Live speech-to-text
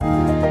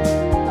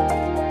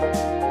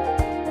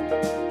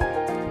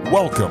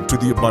Welcome to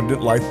the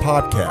Abundant Life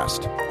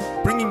Podcast,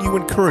 bringing you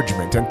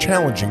encouragement and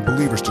challenging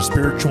believers to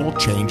spiritual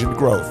change and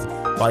growth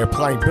by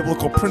applying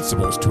biblical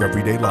principles to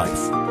everyday life.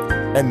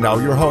 And now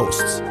your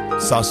hosts,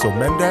 Saso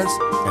Mendez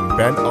and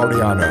Ben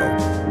Ariano.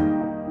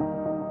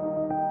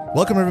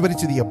 Welcome, everybody,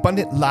 to the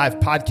Abundant Life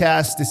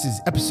Podcast. This is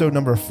episode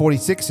number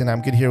 46, and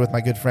I'm good here with my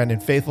good friend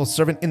and faithful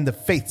servant in the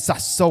faith,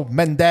 Saso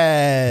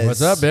Mendez.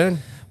 What's up, Ben?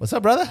 What's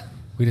up, brother?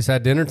 We just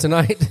had dinner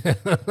tonight.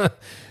 A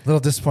little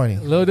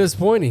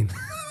disappointing.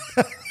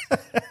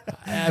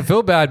 I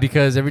feel bad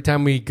because every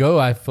time we go,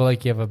 I feel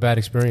like you have a bad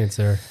experience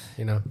there.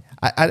 You know,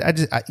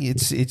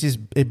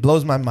 it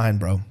blows my mind,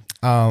 bro.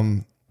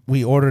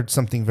 We ordered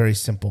something very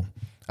simple.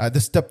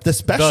 The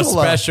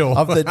special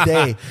of the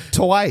day,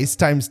 twice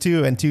times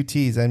 2 and 2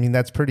 T's. I mean,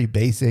 that's pretty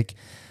basic.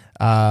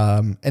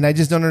 And I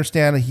just don't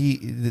understand.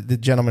 The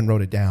gentleman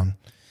wrote it down.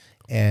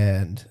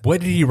 And what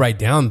did he write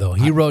down though?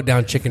 He wrote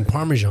down chicken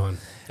parmesan.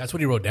 That's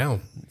what he wrote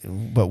down.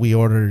 But we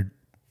ordered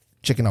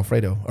chicken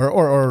Alfredo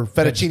or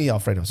fettuccine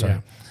Alfredo. Sorry.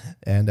 Yeah.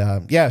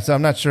 And so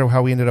I'm not sure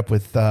how we ended up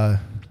with. Well,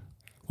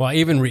 I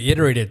even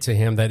reiterated to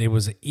him that it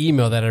was an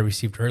email that I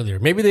received earlier.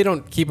 Maybe they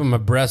don't keep him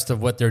abreast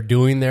of what they're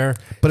doing there,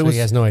 but he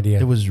has no idea.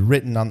 It was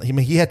written on. I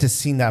mean, he had to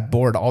seen that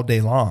board all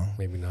day long.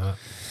 Maybe not.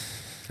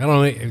 I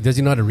don't know. Does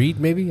he know how to read?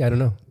 Maybe I don't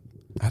know.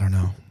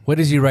 What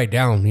does he write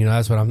down? You know,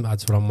 that's what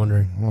I'm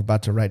wondering. I'm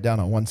about to write down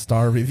a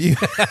 1-star review.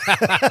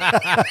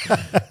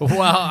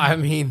 Well, I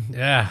mean,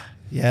 yeah.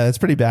 Yeah, that's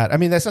pretty bad. I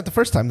mean, that's not the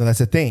first time though. That's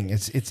the thing.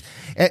 It's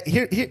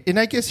here, and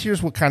I guess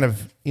here's what kind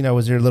of,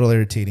 was a little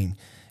irritating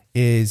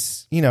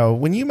is,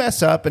 when you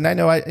mess up, and I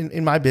know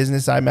in my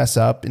business, I mess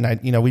up and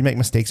we make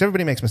mistakes.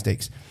 Everybody makes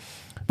mistakes,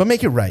 but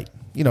make it right.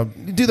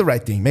 Do the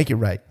right thing, make it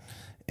right.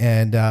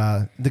 And,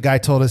 the guy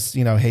told us,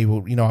 hey,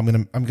 well, I'm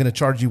going to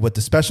charge you what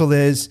the special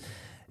is.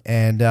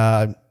 And,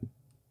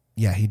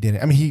 yeah, he did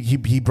it. I mean,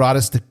 he brought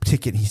us the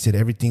ticket. He said,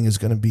 everything is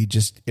going to be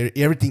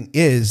everything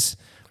is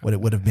what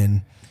it would have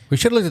been. We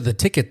should have looked at the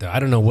ticket, though.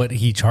 I don't know what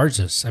he charged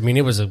us. I mean,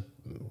 it was a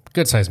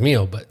good-sized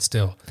meal, but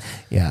still.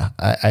 Yeah,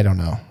 I don't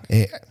know.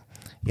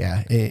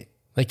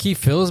 Like, he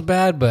feels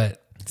bad,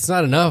 but it's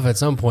not enough at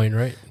some point,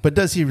 right? But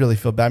does he really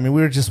feel bad? I mean,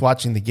 we were just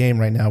watching the game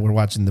right now. We're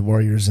watching the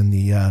Warriors and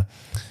the,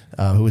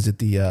 who was it?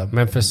 The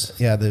Memphis.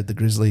 Yeah, the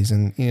Grizzlies.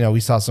 And,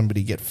 we saw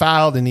somebody get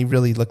fouled, and he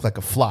really looked like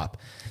a flop.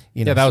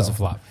 That was a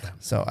flop.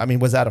 So, I mean,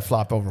 was that a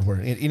flop over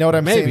where? You know what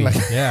I'm saying? Maybe,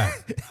 yeah.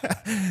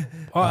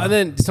 Well, and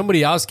then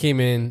somebody else came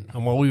in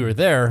while we were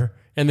there,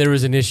 and there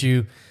was an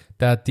issue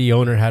that the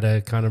owner had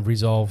to kind of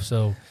resolve.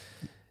 So,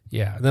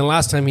 yeah. And then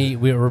last time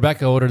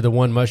Rebecca ordered the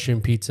 1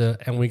 mushroom pizza,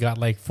 and we got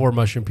like 4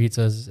 mushroom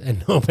pizzas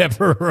and no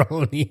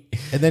pepperoni.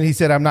 And then he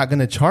said, I'm not going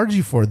to charge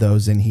you for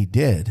those, and he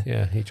did.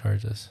 Yeah, he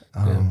charged us.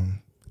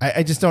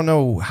 I just don't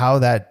know how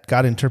that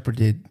got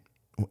interpreted.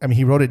 I mean,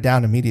 he wrote it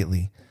down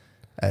immediately.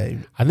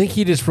 I think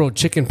he just wrote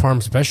chicken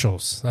parm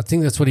specials. I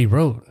think that's what he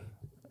wrote.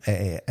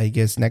 I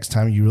guess next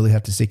time you really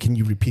have to say, can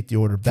you repeat the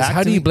order back?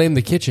 How do you blame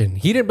the kitchen?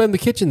 He didn't blame the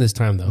kitchen this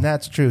time, though.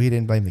 That's true. He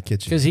didn't blame the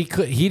kitchen. Because he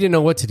didn't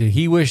know what to do.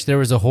 He wished there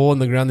was a hole in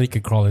the ground that he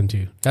could crawl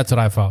into. That's what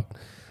I thought.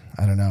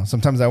 I don't know.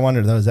 Sometimes I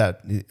wonder, though,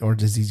 or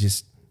does he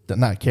just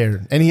not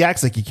care? And he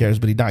acts like he cares,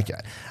 but he not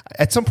care.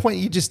 At some point,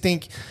 you just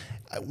think,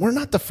 we're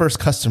not the first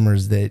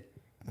customers that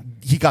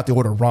he got the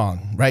order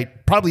wrong,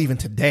 right? Probably even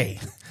today.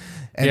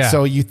 And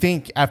so you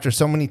think after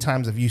so many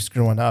times of you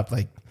screwing up,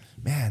 like,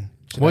 man.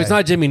 Well, he's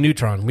not Jimmy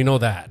Neutron. We know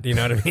that. You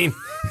know what I mean?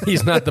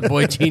 He's not the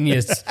boy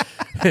genius.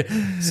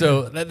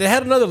 So they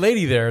had another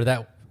lady there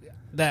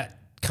that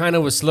kind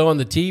of was slow on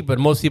the T, but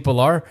most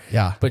people are.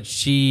 Yeah. But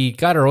she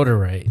got her order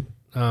right.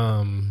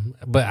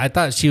 But I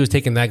thought she was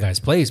taking that guy's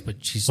place. But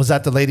was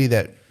that the lady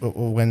that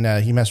when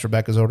he messed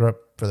Rebecca's order up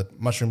for the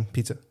mushroom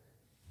pizza?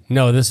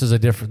 No, this is a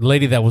different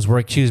lady that was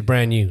working. She was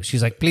brand new.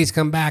 She's like, please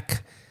come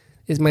back.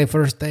 It's my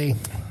first day.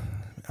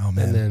 Oh,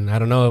 man. And then I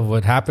don't know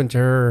what happened to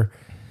her.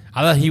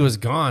 I thought he was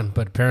gone,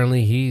 but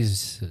apparently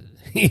he's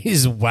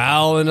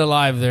well and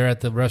alive there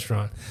at the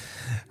restaurant.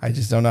 I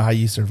just don't know how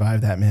you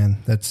survive that, man.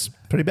 That's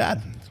pretty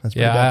bad.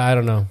 Bad. I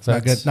don't know.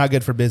 It's not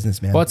good for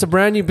business, man. Well, it's a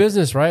brand new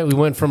business, right? We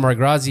went from our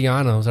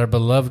Grazianos, our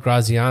beloved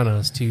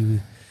Grazianos, to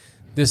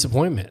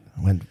disappointment.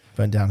 Went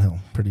downhill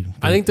pretty.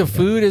 I think the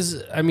food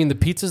the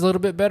pizza's a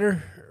little bit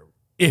better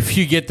if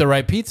you get the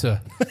right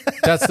pizza.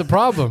 That's the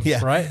problem,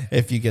 right?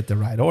 If you get the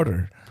right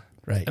order.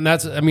 Right. And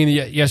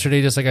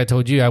yesterday, just like I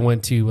told you, I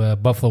went to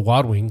Buffalo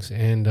Wild Wings,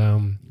 and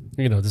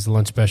this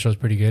lunch special is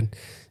pretty good.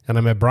 And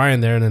I met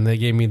Brian there, and then they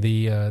gave me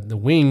the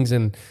wings,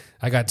 and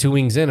I got 2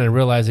 wings in, and I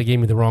realized they gave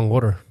me the wrong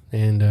order.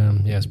 And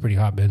it's pretty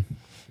hot, Ben. A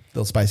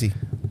little spicy.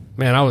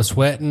 Man, I was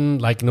sweating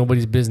like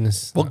nobody's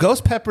business. Well,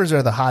 ghost peppers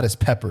are the hottest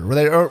pepper.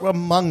 They're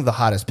among the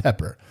hottest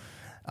pepper.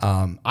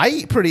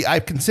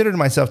 I considered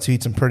myself to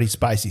eat some pretty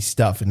spicy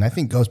stuff, and I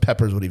think ghost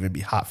peppers would even be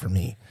hot for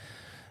me.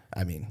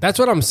 I mean, that's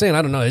what I'm saying.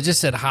 I don't know. It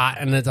just said hot,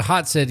 and the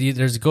hot said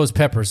there's a ghost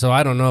pepper. So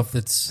I don't know if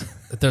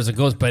there's a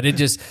ghost, but it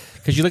just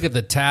because you look at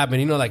the tab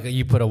and like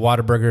you put a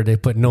Whataburger, they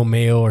put no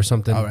mayo or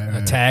something.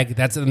 A tag.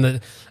 That's in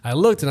the. I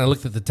looked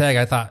at the tag.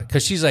 I thought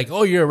because she's like,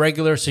 oh, you're a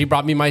regular, so she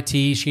brought me my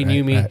tea. She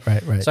knew me,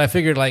 right. So I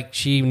figured like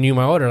she knew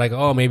my order. Like,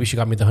 oh, maybe she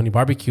got me the honey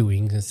barbecue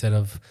wings instead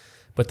of,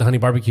 but the honey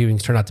barbecue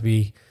wings turned out to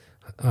be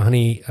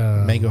honey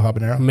mango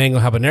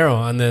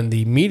habanero, and then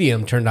the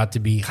medium turned out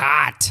to be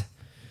hot.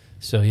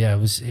 So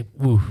yeah,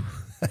 woo.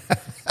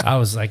 I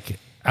was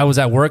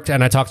at work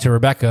and I talked to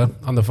Rebecca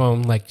on the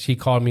phone. Like she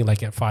called me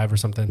like at 5 or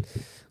something.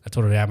 I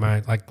told her that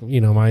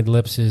my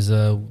lips is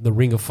the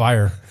ring of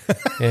fire,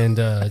 and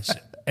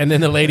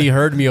then the lady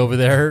heard me over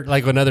there,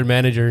 like another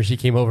manager. She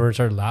came over and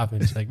started laughing.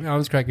 She's like, "Man, I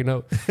was cracking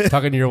up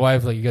talking to your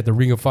wife. Like you got the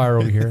ring of fire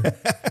over here."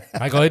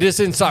 I go, it just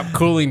didn't stop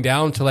cooling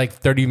down to like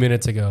 30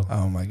 minutes ago.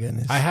 Oh my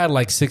goodness! I had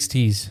like 6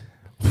 teas.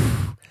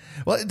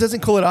 Well, it doesn't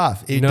cool it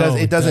off. It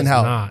doesn't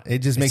help. Not. It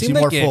just makes you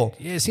more full.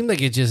 It seemed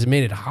like it just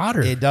made it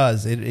hotter. It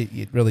does.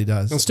 It really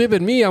does. And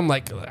stupid me, I'm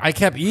like, I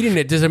kept eating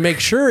it just to make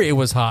sure it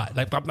was hot.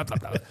 Like, blah, blah, blah,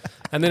 blah.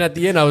 And then at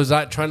the end, I was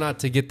trying not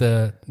to get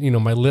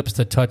my lips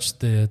to touch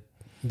the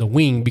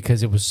wing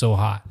because it was so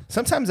hot.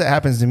 Sometimes that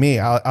happens to me.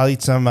 I'll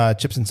eat some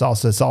chips and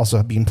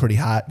salsa being pretty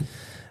hot.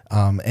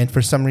 And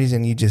for some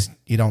reason, you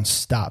don't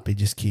stop. It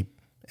just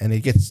and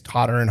it gets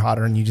hotter and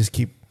hotter, and you just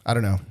keep, I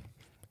don't know.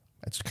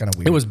 That's kind of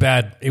weird. It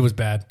was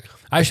bad.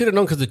 I should have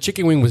known because the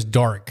chicken wing was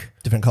dark.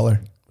 Different color.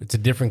 It's a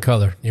different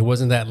color. It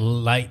wasn't that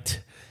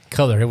light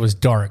color. It was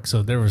dark.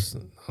 So there was,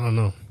 I don't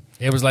know.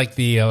 It was like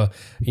the,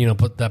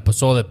 put that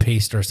pozole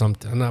paste or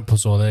something. Not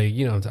pozole,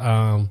 what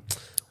I'm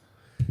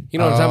talking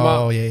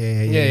about? Oh,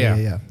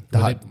 yeah.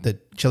 The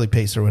chili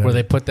paste or whatever. Where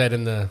they put that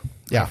in the,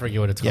 I forget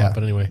what it's called,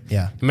 but anyway.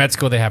 Yeah. In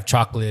Mexico, they have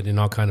chocolate and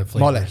all kind of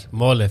flavors.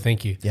 Mole,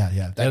 thank you.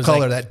 Yeah. That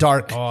color, that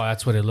dark. Oh,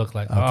 that's what it looked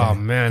like. Okay. Oh,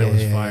 man, it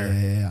was fire.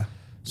 Yeah.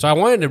 So I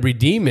wanted to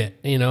redeem it,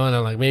 and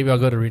I'm like, maybe I'll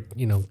go to,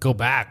 go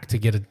back to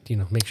get it,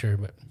 make sure.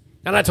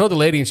 And I told the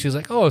lady, and she was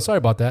like, oh, sorry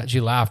about that. She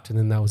laughed, and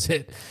then that was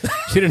it.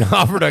 She didn't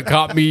offer to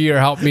cop me or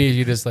help me.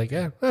 She just like,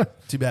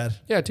 too bad.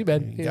 Yeah, too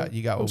bad.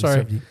 You got what I'm sorry.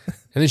 served you.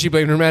 And then she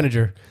blamed her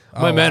manager.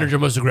 My manager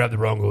must have grabbed the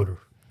wrong order.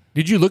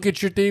 Did you look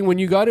at your thing when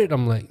you got it?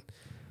 I'm like,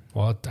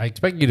 well, I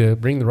expect you to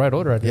bring the right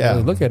order. I didn't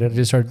really look at it. I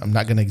just started. I'm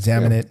not going to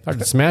examine it.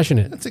 Started smashing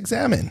it. Let's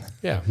examine.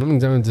 Yeah, I'm going to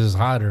examine if this is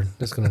hot or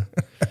just going to.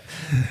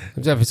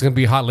 If it's going to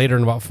be hot later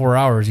in about 4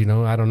 hours, I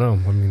don't know.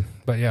 I mean,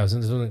 but yeah, it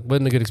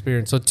wasn't a good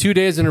experience. So 2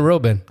 days in a row,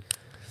 Ben,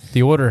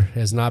 the order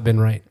has not been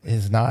right. It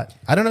is not.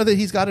 I don't know that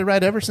he's got it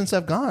right ever since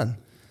I've gone.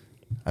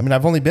 I mean,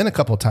 I've only been a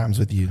couple of times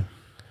with you.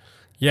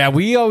 Yeah,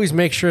 we always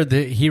make sure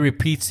that he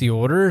repeats the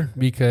order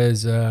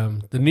because the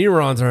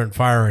neurons aren't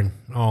firing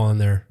all in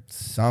there.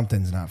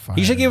 Something's not firing.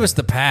 He should give us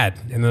the pad,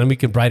 and then we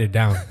can write it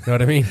down. You know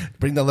what I mean?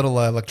 Bring the little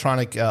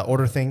electronic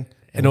order thing.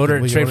 And order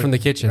it straight from the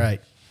kitchen.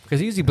 Right. Because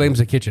he usually blames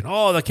the kitchen.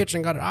 Oh, the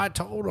kitchen got it. I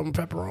told him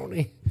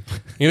pepperoni.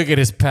 You look at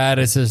his pad,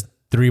 it says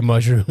 3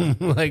 mushroom.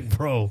 Like,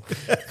 bro,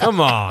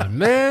 come on,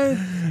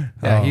 man.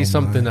 Yeah, he's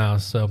something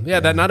else. So,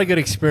 that's not a good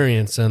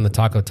experience in the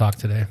Taco Talk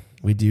today.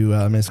 We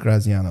do Miss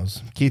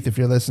Graziano's. Keith, if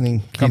you're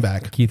listening, come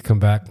back. Keith, come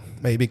back.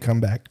 Maybe come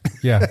back.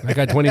 Yeah, I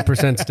got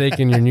 20% stake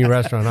in your new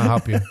restaurant. I'll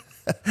help you.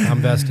 I'm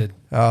vested.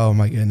 Oh,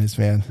 my goodness,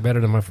 man. Better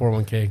than my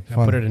 401k. I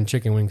put it in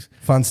chicken wings.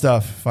 Fun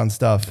stuff.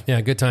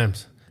 Yeah, good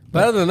times.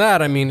 But other than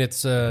that, I mean,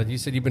 it's you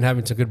said you've been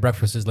having some good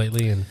breakfasts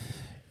lately. And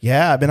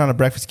yeah, I've been on a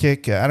breakfast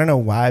kick. I don't know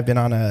why. I've been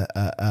on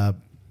a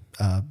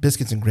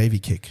biscuits and gravy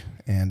kick.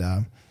 And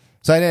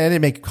so I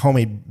didn't make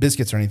homemade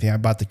biscuits or anything. I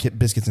bought the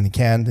biscuits in the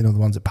can, the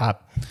ones that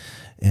pop.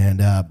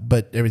 And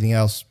but everything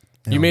else.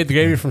 You made the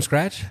gravy from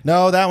scratch?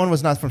 No, that one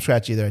was not from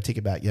scratch either. I take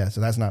it back. Yeah,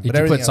 so that's not. Did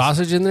you put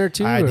sausage in there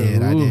too? I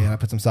did. I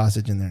put some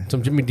sausage in there.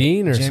 Some Jimmy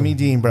Dean or Jimmy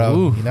Dean, bro.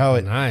 Ooh, you know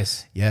it.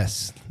 Nice.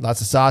 Yes, lots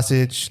of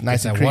sausage,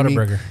 nice and that creamy.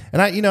 Whataburger.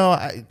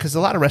 And because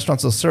a lot of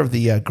restaurants will serve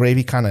the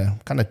gravy kind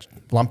of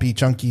lumpy,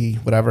 chunky,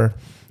 whatever.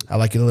 I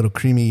like it a little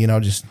creamy.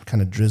 Just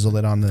kind of drizzle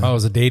it on the. If I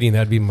was a dating,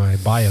 that'd be my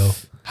bio.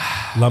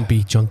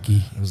 Lumpy,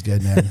 chunky. It was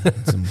good,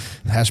 man. Some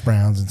hash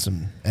browns and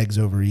some eggs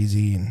over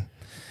easy, and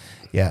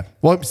yeah.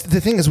 Well, the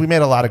thing is, we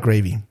made a lot of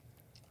gravy.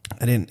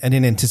 I didn't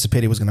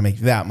anticipate it was going to make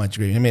that much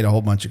gravy. I made a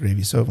whole bunch of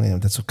gravy, so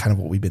that's kind of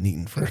what we've been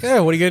eating for.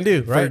 Yeah, what are you going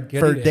to do? Right,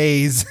 for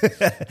days.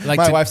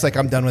 My wife's like,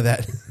 I'm done with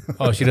that.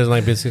 Oh, she doesn't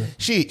like biscuits.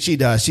 She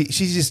does. She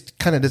just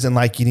kind of doesn't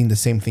like eating the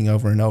same thing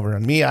over and over.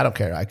 And me, I don't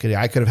care. I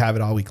could have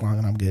it all week long,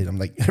 and I'm good. I'm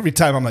like every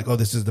time I'm like, oh,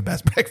 this is the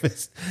best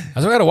breakfast.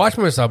 I still got to watch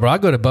myself, bro. I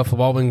go to Buffalo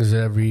Wild Wings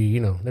every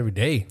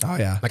day. Oh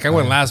yeah. Like I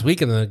went last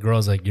week, and the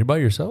girl's like, "You're by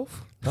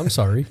yourself." I'm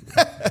sorry.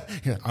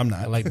 I'm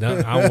not. Like, no,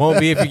 I won't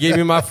be if you gave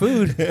me my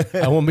food.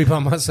 I won't be by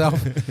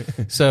myself.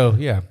 So,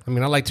 yeah. I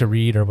mean, I like to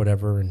read or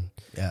whatever. And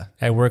yeah,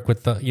 I work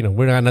with,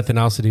 we're not nothing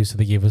else to do. So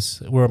they gave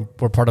us, we're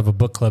part of a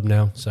book club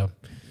now. So,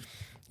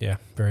 yeah,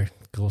 very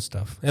cool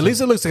stuff. At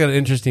least it looks like an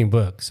interesting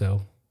book.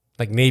 So,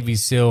 like Navy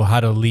SEAL, how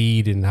to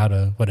lead and how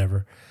to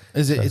whatever.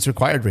 It's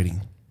required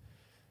reading.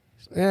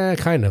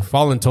 Kind of.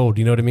 Voluntold,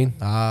 you know what I mean?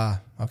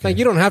 Okay. Like,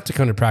 you don't have to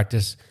come to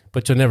practice,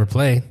 but you'll never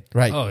play.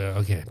 Right. Oh, yeah,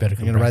 okay. Better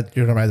come You're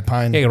gonna ride the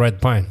pine. Yeah, you're gonna ride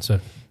the pine. So,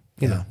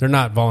 you know, they're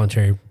not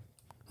voluntary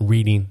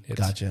reading.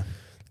 Gotcha.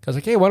 I was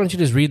like, hey, why don't you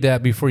just read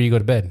that before you go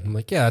to bed? I'm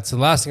like, yeah, that's the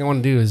last thing I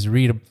want to do is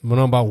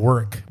know about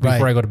work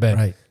before I go to bed.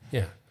 Right.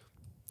 Yeah.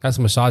 That's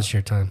massage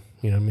chair time.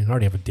 You know what I mean? I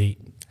already have a date.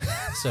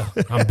 So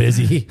I'm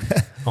busy.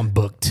 I'm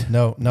booked.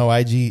 No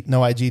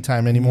IG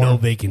time anymore. No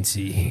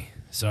vacancy.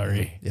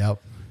 Sorry. Yep.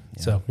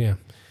 So, yeah.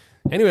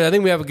 Anyway, I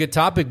think we have a good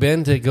topic,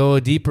 Ben, to go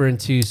deeper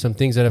into some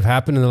things that have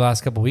happened in the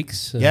last couple of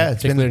weeks.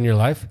 Particularly in your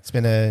life. It's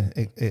been a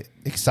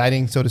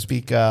exciting, so to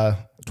speak,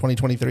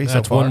 2023 so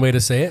far. That's one way to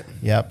say it.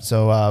 Yep.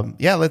 So,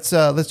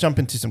 let's jump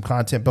into some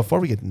content. Before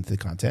we get into the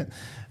content,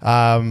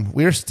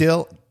 we're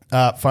still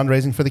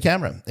fundraising for the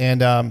camera.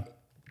 And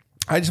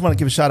I just want to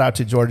give a shout out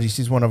to Georgie.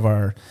 She's one of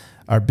our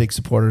big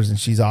supporters, and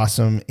she's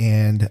awesome.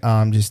 And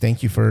just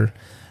thank you for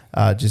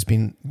just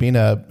being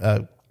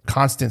a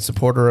constant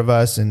supporter of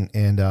us,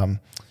 and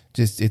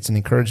just it's an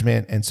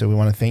encouragement. And so we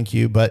want to thank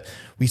you. But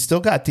we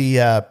still got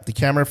the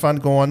camera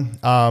fund going.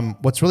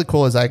 What's really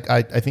cool is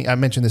I think I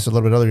mentioned this a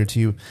little bit earlier to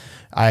you.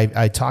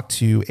 I talked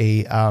to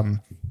a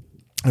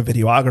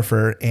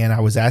videographer, and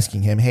I was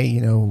asking him, hey,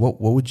 what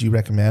would you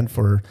recommend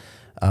for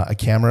a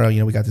camera?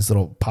 We got this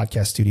little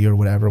podcast studio or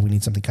whatever. We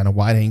need something kind of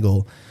wide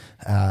angle.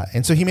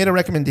 And so he made a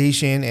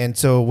recommendation. And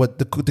so what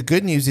the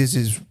good news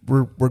is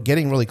we're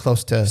getting really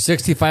close to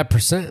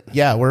 65%.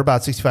 Yeah, we're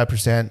about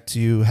 65%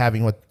 to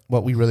having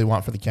what we really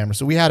want for the camera.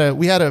 So we had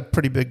a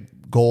pretty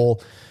big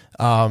goal.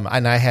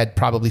 And I had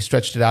probably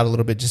stretched it out a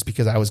little bit just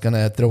because I was going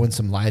to throw in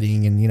some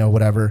lighting and,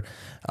 whatever.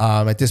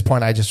 At this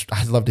point,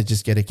 I'd love to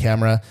just get a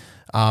camera.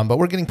 But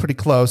we're getting pretty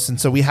close.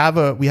 And so we have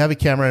a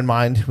camera in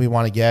mind we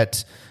want to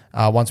get.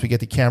 Once we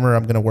get the camera,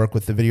 I'm going to work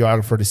with the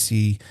videographer to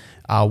see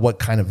what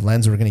kind of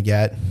lens we're going to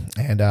get.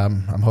 And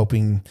I'm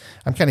kind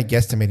of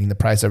guesstimating the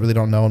price. I really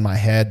don't know in my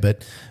head,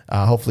 but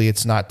hopefully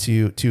it's not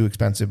too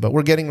expensive. But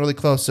we're getting really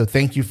close. So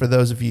thank you for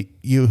those of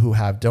you who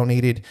have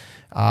donated.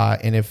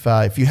 And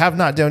if you have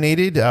not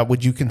donated,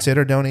 would you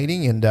consider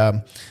donating?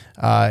 And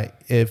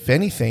if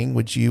anything,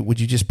 would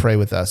you just pray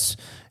with us?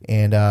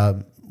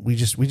 And we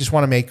just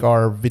want to make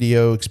our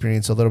video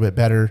experience a little bit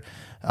better.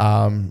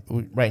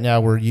 Right now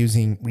we're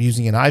using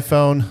an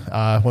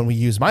iPhone. When we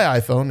use my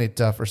iPhone,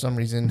 it for some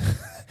reason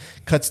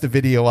cuts the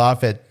video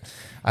off at,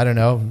 I don't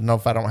know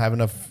if I don't have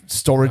enough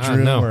storage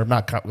room, or I'm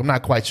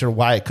not quite sure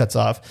why it cuts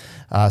off.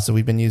 So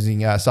we've been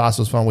using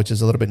Saso's phone, which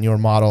is a little bit newer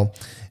model.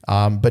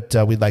 But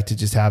we'd like to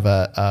just have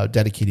a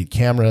dedicated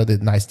camera, the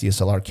nice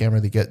DSLR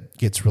camera that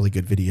gets really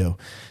good video.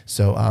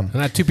 So and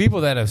I have two people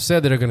that have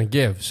said that are going to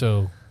give.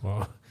 So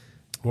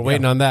we're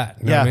waiting on that.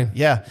 You know what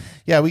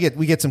I mean?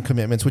 We get some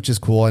commitments, which is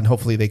cool, and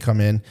hopefully they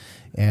come in,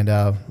 and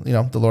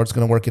the Lord's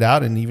going to work it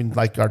out. And even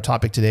like our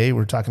topic today,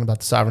 we're talking about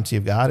the sovereignty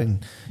of God,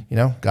 and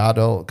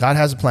God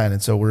has a plan,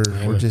 and so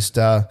we're just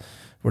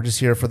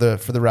here for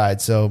the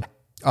ride. So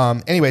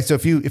anyway, so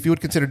if you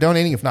would consider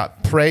donating, if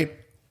not, pray.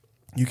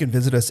 You can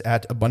visit us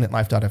at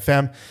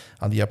abundantlife.fm.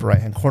 On the upper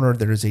right-hand corner,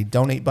 there is a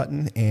donate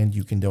button, and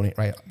you can donate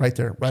right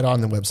there, right on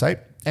the website.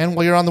 And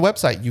while you're on the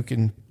website, you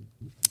can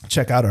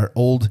check out our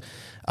old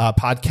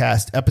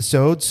podcast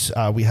episodes.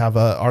 We have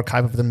an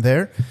archive of them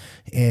there.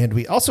 And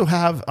we also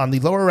have on the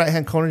lower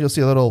right-hand corner, you'll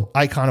see a little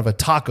icon of a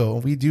taco.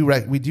 We do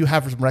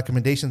have some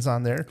recommendations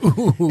on there.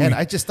 Ooh. And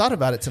I just thought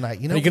about it tonight.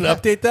 Are you going to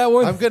update that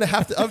one? I'm going to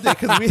have to update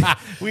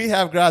because we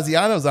have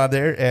Graziano's on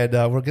there, and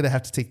we're going to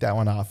have to take that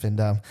one off.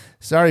 And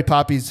sorry,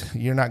 Poppies,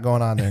 you're not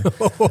going on there.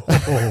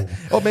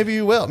 Oh, maybe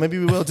we will. Maybe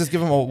we will just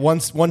give them a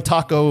one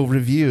taco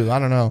review. I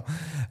don't know.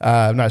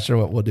 I'm not sure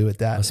what we'll do with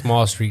that. A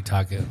small street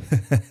taco.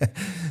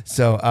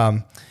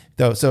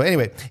 So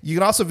anyway, you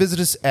can also visit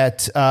us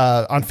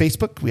on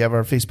Facebook. We have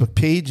our Facebook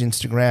page,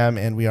 Instagram,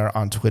 and we are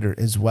on Twitter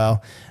as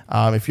well.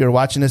 If you're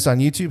watching this on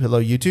YouTube,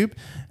 hello YouTube.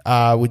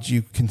 Would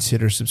you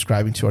consider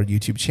subscribing to our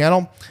YouTube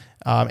channel?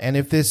 And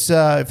if this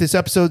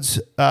episode's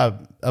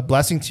a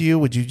blessing to you,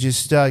 would you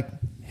just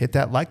hit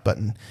that like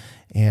button?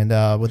 And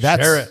with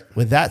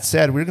that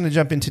said, we're going to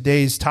jump in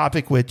today's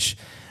topic, which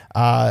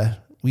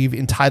we've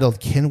entitled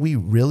 "Can We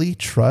Really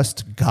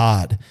Trust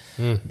God?"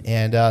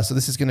 And so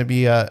this is going to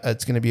be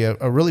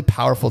a really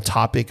powerful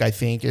topic. I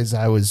think as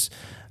I was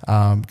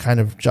kind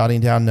of jotting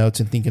down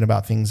notes and thinking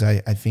about things, I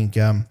think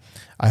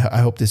I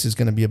hope this is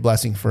going to be a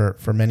blessing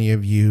for many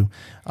of you.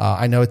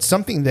 I know it's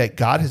something that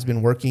God has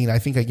been working. I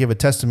think I gave a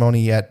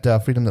testimony at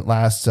Freedom That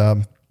Lasts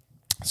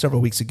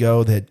several weeks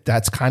ago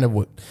that's kind of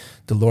what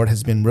the Lord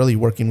has been really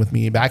working with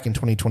me back in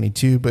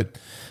 2022, but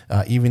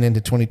even into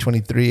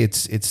 2023,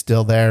 it's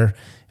still there.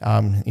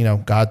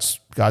 God's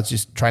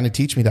just trying to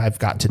teach me that I've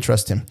got to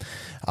trust him.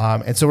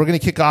 And so we're going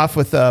to kick off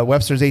with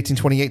Websters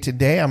 1828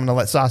 today. I'm going to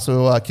let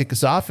Saso kick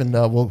us off, and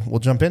we'll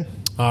jump in.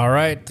 All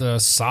right.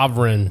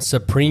 Sovereign,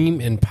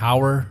 supreme in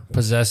power,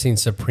 possessing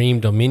supreme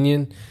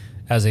dominion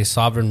as a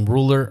sovereign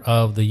ruler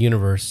of the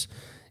universe.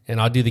 And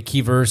I'll do the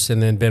key verse,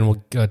 and then Ben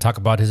will talk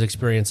about his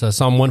experience.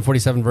 Psalm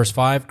 147, verse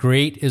 5,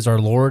 great is our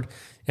Lord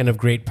and of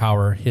great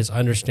power. His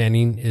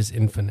understanding is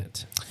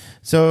infinite.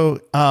 So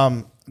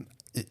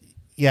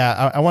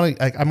I want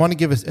to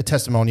give a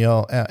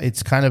testimonial.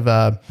 It's kind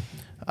of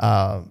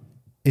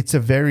it's a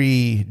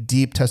very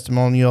deep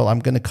testimonial. I'm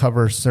going to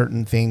cover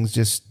certain things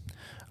just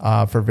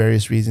for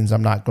various reasons.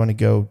 I'm not going to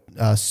go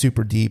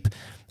super deep.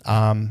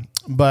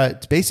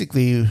 But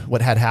basically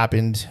what had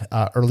happened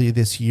earlier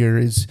this year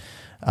is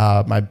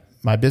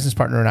my business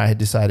partner and I had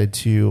decided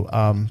to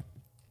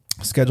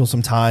schedule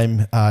some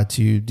time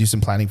to do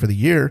some planning for the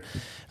year.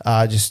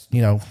 Just,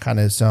 kind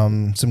of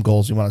some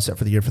goals we want to set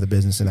for the year for the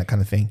business and that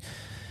kind of thing.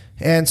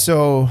 And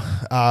so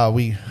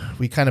we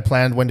kind of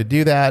planned when to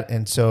do that.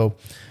 And so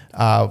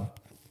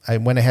I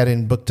went ahead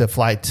and booked a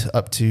flight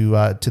up to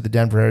the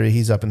Denver area.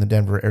 He's up in the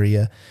Denver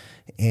area.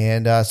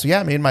 And I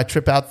made my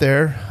trip out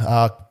there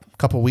a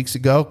couple weeks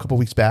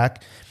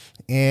back.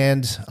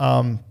 And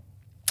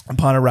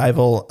upon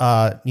arrival,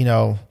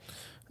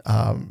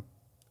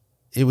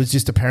 it was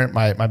just apparent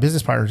my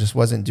business partner just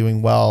wasn't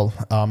doing well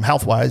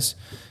health-wise.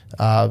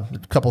 A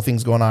couple of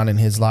things going on in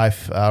his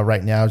life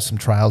right now, some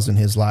trials in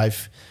his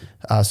life,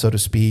 so to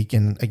speak.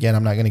 And again,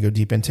 I'm not going to go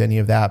deep into any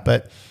of that,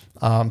 but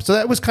so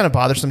that was kind of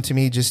bothersome to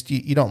me. Just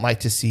you don't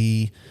like to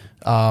see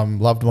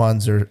loved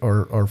ones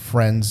or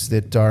friends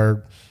that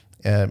are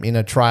in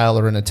a trial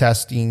or in a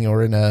testing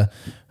or in a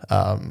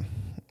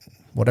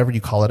whatever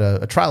you call it,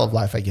 a trial of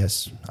life, I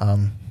guess.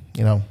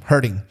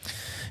 Hurting,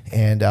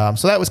 and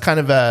so that was kind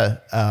of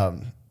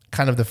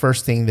the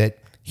first thing that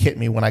hit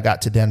me when I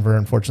got to Denver.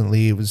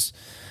 Unfortunately, it was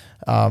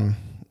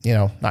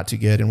not too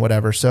good and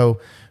whatever. So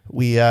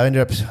we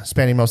ended up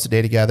spending most of the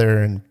day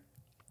together, and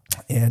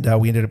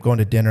we ended up going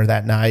to dinner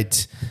that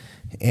night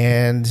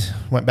and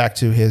went back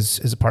to his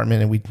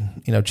apartment, and we,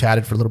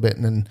 chatted for a little bit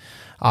and then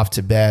off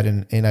to bed.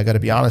 And I got to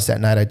be honest,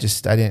 that night I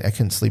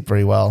couldn't sleep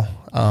very well.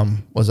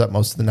 Was up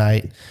most of the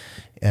night,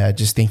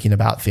 just thinking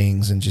about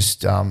things and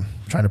just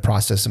trying to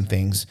process some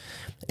things.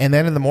 And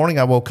then in the morning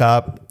I woke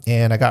up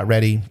and I got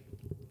ready,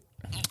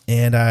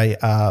 and I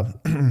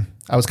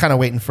was kind of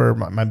waiting for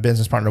my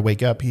business partner to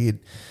wake up. He had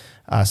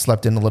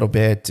slept in a little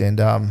bit, and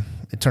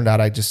it turned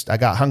out I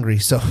got hungry.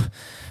 So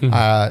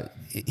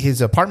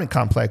his apartment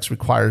complex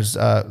requires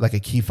like a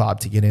key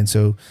fob to get in.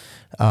 So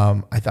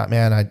I thought,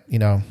 man,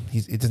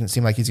 it doesn't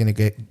seem like he's going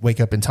to wake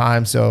up in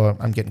time. So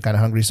I'm getting kind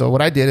of hungry. So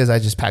what I did is I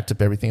just packed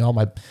up everything, all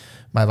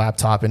my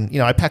laptop, and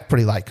I packed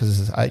pretty light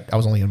because I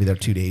was only going to be there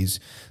 2 days.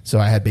 So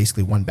I had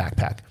basically one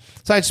backpack.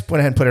 So I just went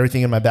ahead and put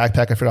everything in my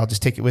backpack. I figured I'll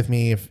just take it with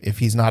me. If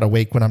he's not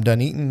awake when I'm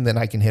done eating, then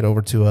I can head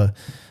over to a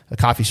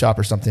coffee shop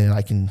or something, and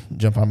I can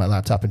jump on my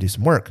laptop and do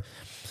some work.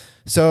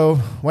 So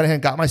went ahead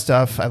and got my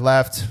stuff. I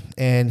left,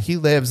 and he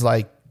lives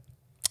like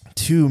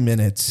 2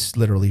 minutes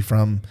literally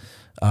from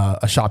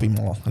a shopping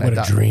mall. And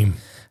what a dream.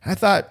 I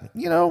thought,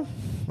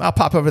 I'll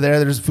pop over there.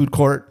 There's a food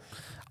court.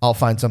 I'll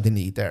find something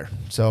to eat there.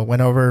 So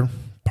went over,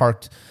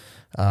 parked,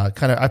 I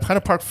kind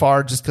of parked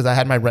far just because I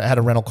had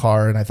a rental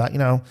car, and I thought,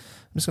 I'm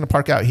just going to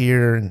park out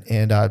here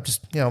and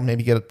just,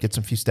 maybe get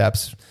some few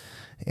steps.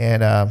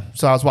 And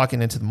so I was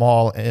walking into the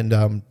mall,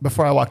 and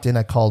before I walked in,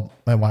 I called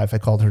my wife. I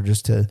called her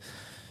just to,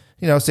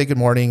 say good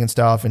morning and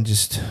stuff, and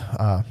just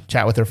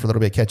chat with her for a little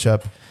bit, catch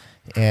up.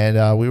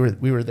 And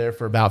we were there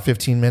for about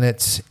 15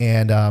 minutes,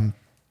 and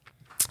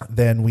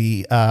then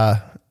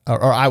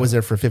I was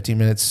there for 15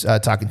 minutes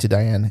talking to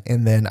Diane,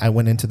 and then I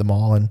went into the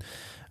mall and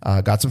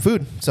got some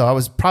food. So I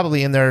was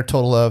probably in there a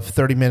total of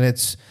 30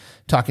 minutes,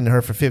 talking to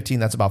her for 15.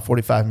 That's about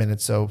 45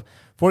 minutes. So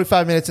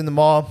 45 minutes in the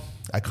mall.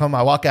 I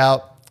walk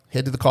out,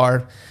 head to the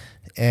car,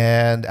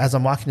 and as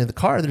I'm walking to the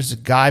car, there's a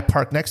guy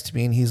parked next to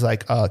me, and he's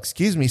like,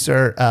 "Excuse me,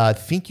 sir, I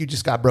think you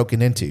just got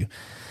broken into."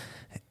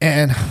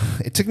 And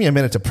it took me a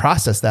minute to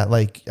process that.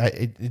 Like,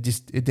 it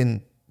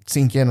didn't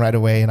sink in right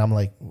away. And I'm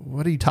like,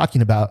 "What are you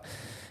talking about?"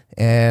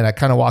 And I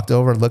kind of walked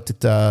over and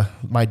looked at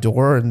my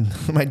door, and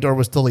my door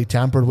was totally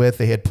tampered with.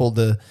 They had pulled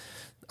the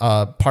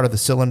part of the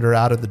cylinder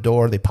out of the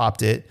door. They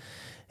popped it.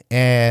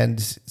 And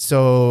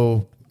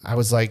so I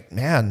was like,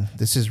 man,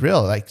 this is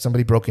real. Like,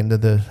 somebody broke into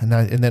and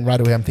then right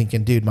away I'm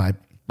thinking, dude, my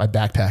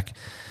backpack.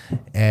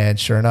 And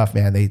sure enough,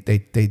 man,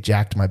 they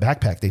jacked my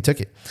backpack. They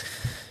took it.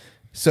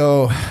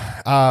 So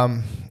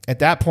at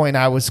that point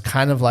I was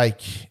kind of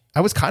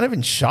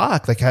in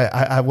shock. Like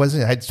I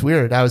wasn't, it's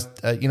weird. I was,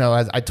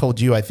 as I told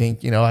you, I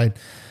think,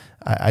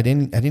 I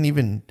didn't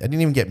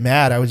even get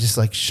mad. I was just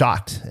like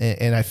shocked.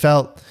 And I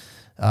felt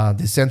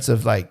this sense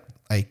of like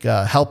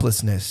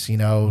helplessness,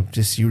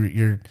 just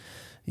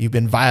you've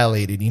been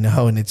violated,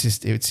 and it's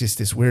just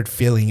this weird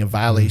feeling of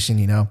violation,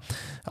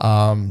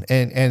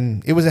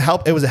 and it was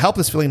a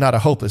helpless feeling, not a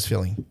hopeless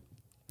feeling.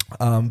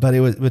 But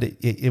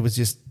it was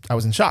just, I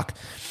was in shock.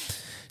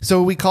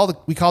 So we called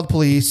the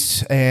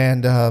police,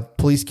 and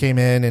police came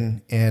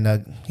in,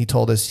 and he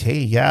told us, "Hey,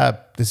 yeah,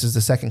 this is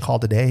the second call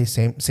today,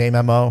 same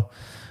MO."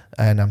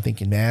 And I'm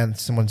thinking, man,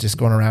 someone's just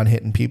going around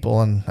hitting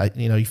people, and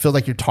you feel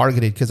like you're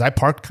targeted, because I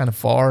parked kind of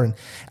far, and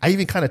I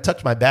even kind of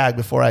tucked my bag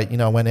before I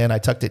went in. I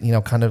tucked it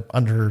kind of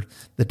under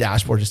the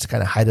dashboard just to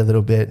kind of hide a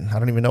little bit. And I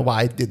don't even know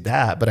why I did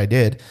that, but I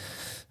did.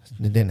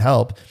 It didn't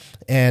help.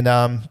 And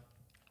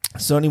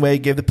So anyway,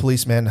 gave the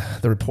policeman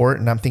the report,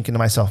 and I'm thinking to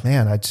myself,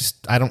 man,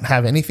 I don't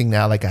have anything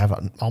now. Like, I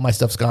have all my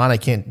stuff's gone. I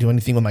can't do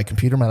anything with my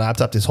computer, my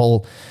laptop. This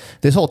whole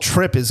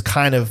trip is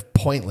kind of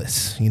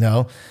pointless, you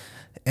know?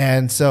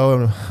 And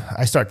so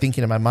I start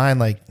thinking in my mind,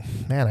 like,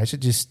 man, I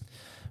should just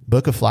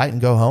book a flight and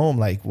go home.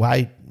 Like,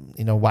 why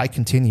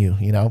continue,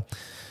 you know?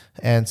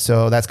 And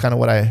so that's kind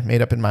of what I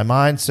made up in my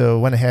mind. So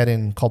went ahead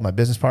and called my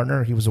business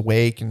partner. He was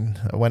awake, and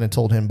I went and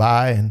told him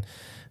bye, and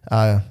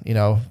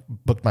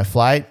booked my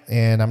flight,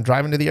 and I'm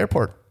driving to the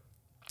airport.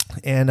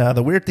 And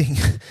the weird thing,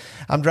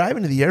 I'm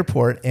driving to the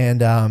airport,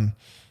 and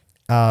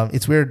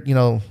it's weird, you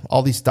know,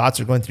 all these thoughts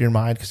are going through your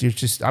mind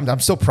because I'm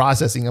still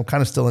processing. I'm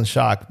kind of still in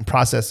shock. I'm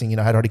processing, you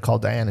know, I'd already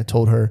called Diane and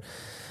told her.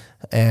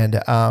 And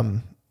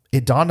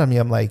it dawned on me,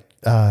 I'm like,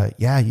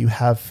 yeah, you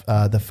have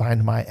the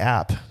Find My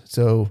app.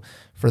 So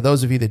for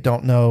those of you that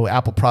don't know,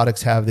 Apple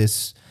products have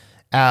this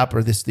app,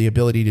 or the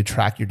ability to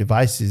track your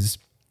devices.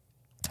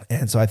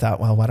 And so I thought,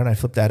 well, why don't I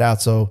flip that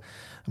out? So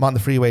I'm on the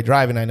freeway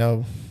driving. I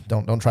know,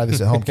 don't try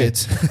this at home,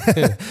 kids.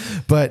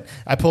 But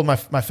I pulled my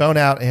phone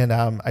out, and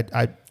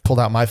I pulled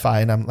out my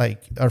Find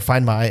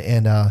My,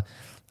 and I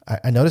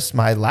noticed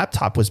my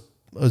laptop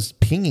was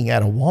pinging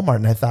at a Walmart,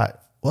 and I thought,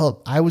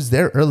 well, I was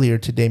there earlier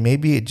today.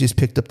 Maybe it just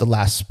picked up the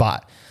last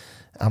spot.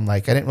 I'm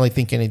like, I didn't really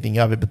think anything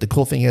of it, but the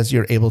cool thing is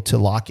you're able to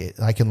lock it.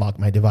 I can lock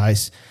my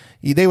device.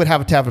 They would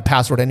have to have a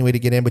password anyway to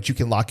get in, but you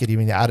can lock it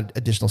even to add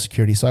additional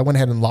security. So I went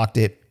ahead and locked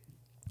it.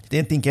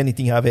 Didn't think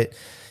anything of it.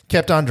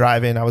 Kept on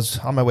driving. I was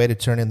on my way to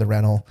turn in the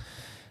rental.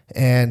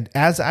 And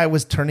as I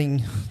was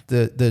turning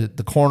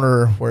the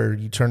corner where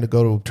you turn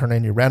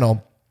in your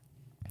rental,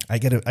 I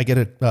get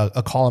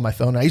a call on my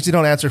phone. I usually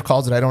don't answer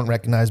calls that I don't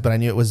recognize, but I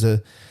knew it was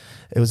a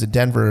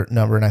Denver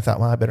number, and I thought,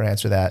 well, I better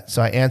answer that.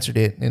 So I answered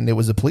it, and it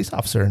was a police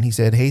officer, and he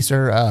said, "Hey,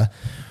 sir,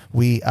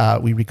 we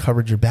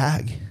recovered your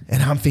bag."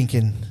 And I'm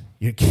thinking,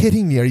 you're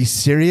kidding me? Are you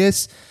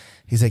serious?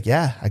 He's like,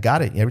 "Yeah, I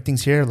got it.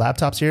 Everything's here.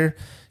 Laptop's here.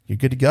 You're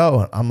good to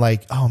go." I'm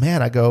like, oh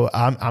man,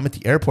 I'm at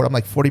the airport. I'm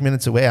like 40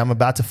 minutes away. I'm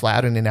about to fly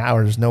out in an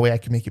hour. There's no way I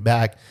can make it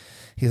back.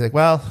 He's like,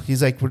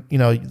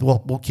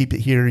 we'll keep it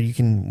here. You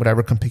can,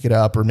 whatever, come pick it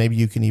up, or maybe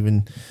you can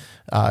even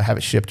have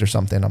it shipped or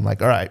something. I'm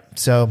like, all right.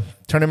 So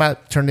turned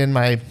in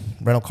my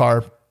rental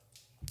car,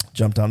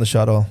 jumped on the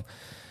shuttle,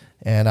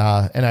 and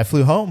I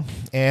flew home.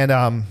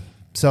 And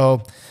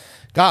so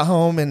got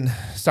home and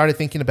started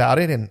thinking about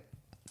it. And,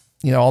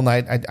 you know, all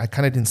night I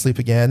kind of didn't sleep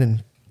again,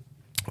 and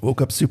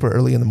woke up super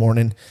early in the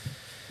morning,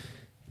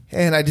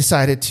 and I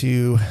decided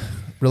to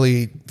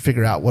really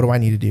figure out, what do I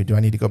need to do? Do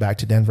I need to go back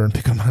to Denver and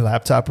pick up my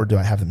laptop, or do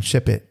I have them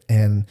ship it?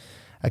 And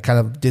I kind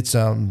of did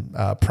some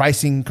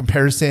pricing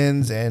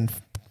comparisons, and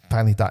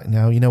finally thought,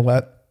 no, you know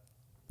what?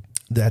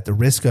 At the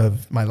risk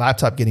of my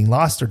laptop getting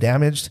lost or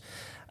damaged,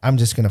 I'm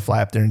just going to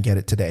fly up there and get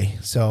it today.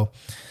 So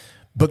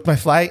booked my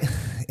flight,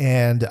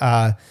 and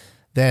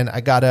then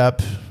I got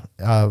up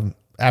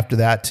after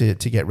that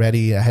to get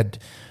ready. I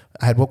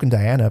had woken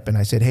Diane up, and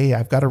I said, "Hey,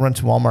 I've got to run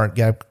to Walmart,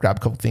 grab a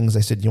couple things."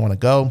 I said, "Do you want to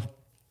go?"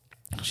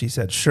 She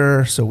said,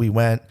 "Sure." So we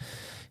went,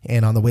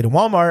 and on the way to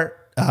Walmart,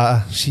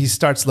 she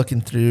starts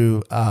looking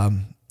through her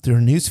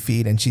news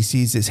feed, and she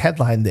sees this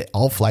headline that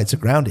all flights are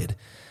grounded.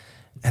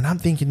 And I'm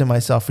thinking to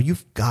myself,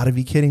 you've got to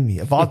be kidding me.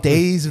 Of all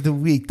days of the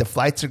week, the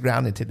flights are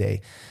grounded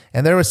today.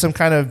 And there was some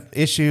kind of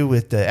issue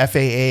with the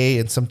FAA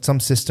and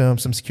some system,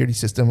 some security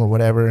system or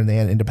whatever, and they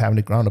ended up having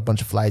to ground a bunch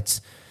of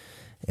flights.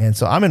 And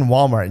so I'm in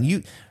Walmart, and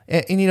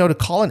you know, to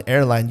call an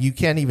airline, you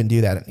can't even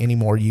do that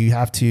anymore. You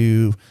have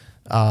to,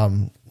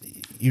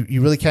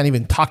 you really can't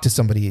even talk to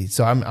somebody.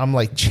 So I'm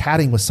like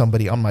chatting with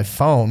somebody on my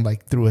phone,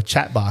 like through a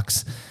chat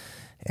box.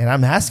 And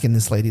I'm asking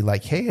this lady,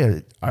 like,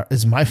 "Hey,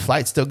 is my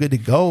flight still good to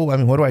go? I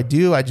mean, what do I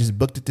do? I just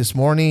booked it this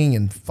morning,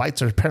 and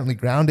flights are apparently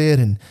grounded."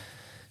 And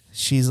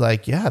she's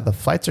like, "Yeah, the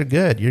flights are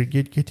good. You're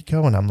good to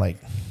go." And I'm like,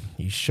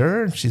 "You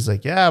sure?" And she's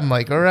like, "Yeah." I'm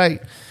like, "All right."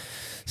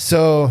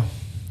 So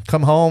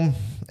come home,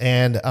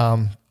 and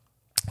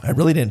I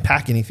really didn't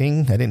pack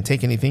anything. I didn't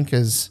take anything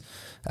because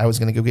I was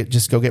going to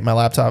go get my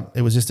laptop.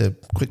 It was just a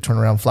quick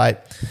turnaround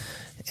flight.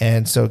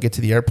 And so get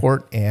to the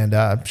airport, and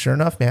sure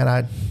enough,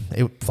 man,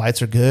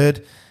 flights are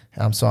good.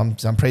 So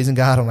I'm praising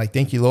God. I'm like,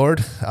 "Thank you,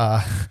 Lord."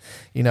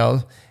 You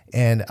know,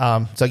 and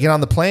so I get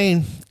on the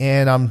plane,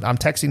 and I'm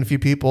texting a few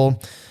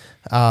people,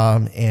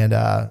 and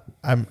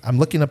I'm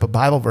looking up a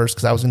Bible verse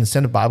because I was going to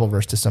send a Bible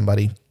verse to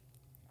somebody.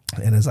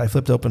 And as I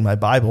flipped open my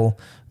Bible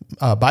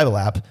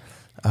app,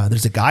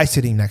 there's a guy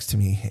sitting next to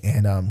me,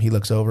 and he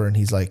looks over, and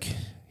he's like,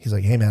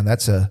 "Hey man,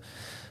 that's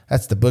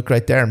the book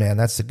right there, man.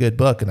 That's a good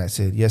book." And I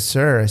said, "Yes,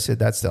 sir." I said,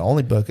 "That's the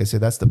only book." I said,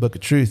 "That's the book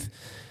of truth."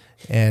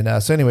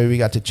 And so anyway, we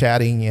got to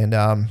chatting, and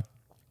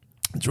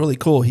it's really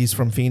cool. He's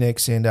from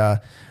Phoenix, and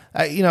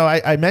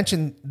I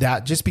mentioned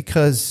that just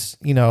because,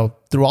 you know,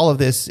 through all of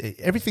this,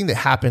 everything that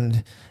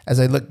happened, as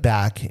I look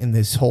back in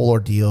this whole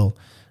ordeal,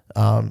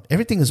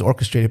 everything is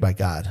orchestrated by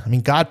God. I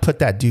mean, God put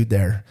that dude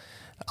there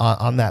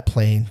on that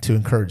plane to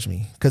encourage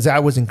me, because I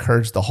was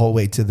encouraged the whole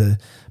way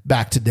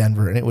back to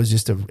Denver, and it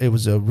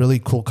was a really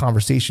cool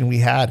conversation we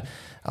had.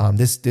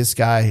 This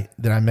guy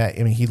that I met,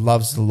 I mean, he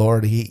loves the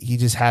Lord. He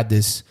just had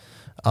this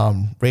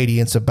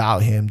radiance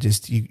about him.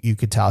 Just you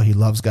could tell he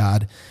loves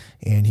God,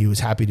 and he was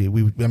happy to.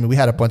 We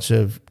had a bunch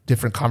of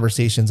different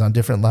conversations on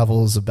different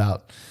levels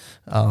about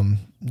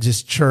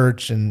just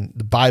church and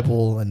the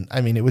Bible, and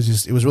I mean it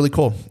was really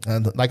cool.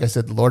 And like I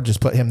said, the Lord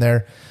just put him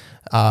there.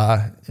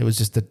 It was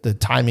just the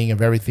timing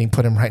of everything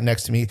put him right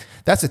next to me.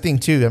 That's the thing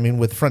too. I mean,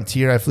 with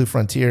Frontier, I flew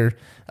Frontier.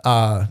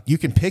 You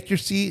can pick your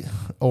seat,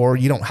 or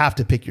you don't have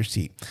to pick your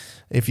seat.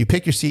 If you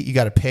pick your seat, you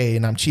got to pay,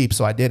 and I'm cheap,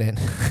 so I didn't.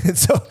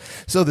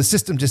 so the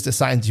system just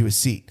assigns you a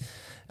seat.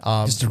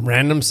 Just a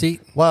random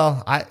seat?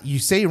 Well, you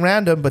say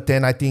random, but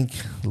then I think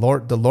the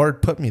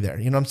Lord put me there.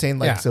 You know what I'm saying?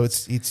 Like, yeah. So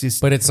it's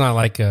just. But it's not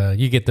like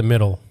you get the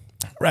middle.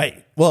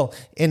 Right. Well,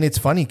 and it's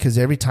funny because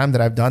every time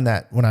that I've done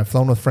that, when I've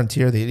flown with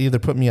Frontier, they either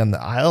put me on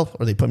the aisle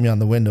or they put me on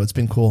the window. It's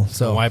been cool.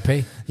 So why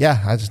pay?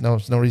 Yeah, I just know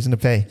there's no reason to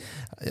pay.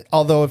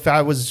 Although if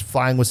I was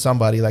flying with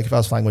somebody, like if I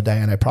was flying with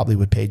Diane, I probably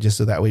would pay just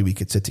so that way we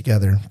could sit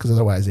together, because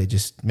otherwise they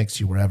just mix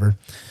you wherever.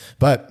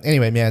 But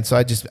anyway, man, so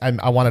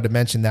I wanted to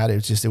mention that.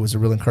 It was a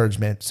real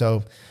encouragement.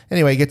 So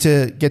anyway, get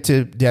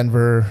to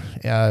Denver,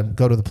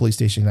 go to the police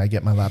station, and I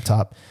get my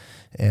laptop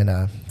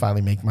and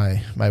finally make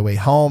my way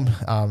home.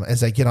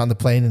 As I get on the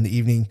plane in the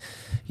evening,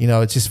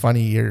 it's just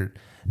funny. You're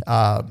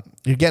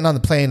getting on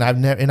the plane. I've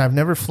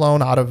never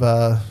flown out of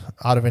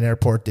an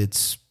airport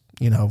that's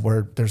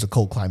where there's a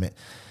cold climate.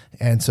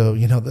 And so,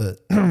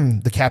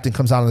 the captain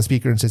comes out on the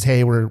speaker and says,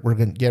 "Hey, we're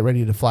going to get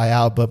ready to fly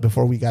out, but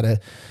before we gotta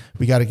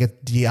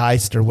get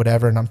de-iced or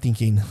whatever." And I'm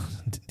thinking,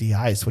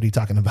 de-iced? What are you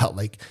talking about?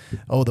 Like,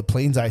 oh, the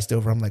plane's iced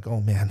over. I'm like, oh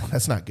man,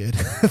 that's not good.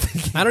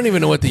 I don't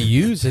even know what they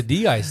use to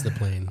de-ice the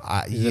plane.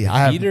 I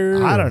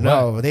don't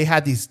know. They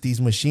had these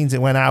machines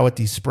that went out with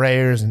these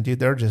sprayers, and dude,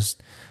 they're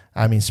just,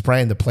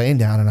 spraying the plane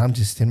down. And I'm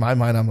just, in my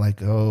mind, I'm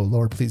like, oh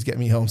Lord, please get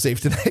me home safe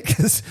tonight.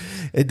 Because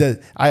it does.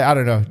 I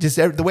don't know. Just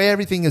the way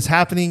everything is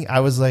happening, I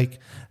was like,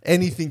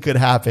 anything could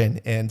happen.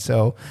 And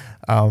so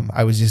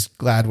I was just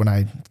glad when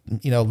I,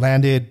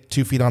 landed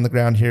 2 feet on the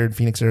ground here in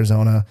Phoenix,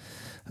 Arizona.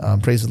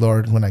 Praise the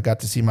Lord, when I got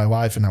to see my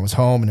wife and I was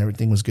home and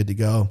everything was good to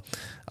go.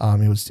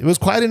 It was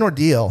quite an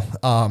ordeal.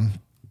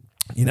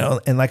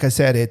 And like I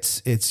said,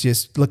 it's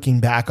just looking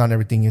back on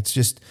everything.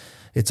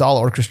 It's all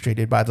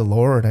orchestrated by the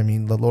Lord. I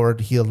mean, the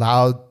Lord, he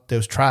allowed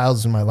those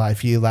trials in my life.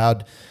 He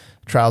allowed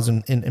trials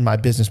in my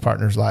business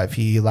partner's life.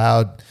 He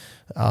allowed,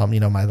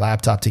 my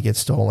laptop to get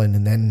stolen.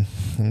 And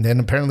then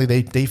apparently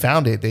they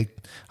found it.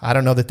 I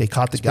don't know that they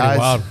caught the guys.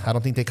 Wild. I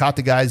don't think they caught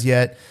the guys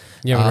yet.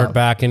 You haven't heard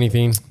back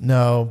anything?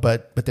 No,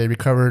 but they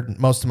recovered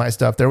most of my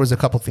stuff. There was a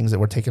couple things that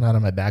were taken out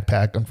of my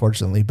backpack,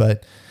 unfortunately,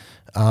 but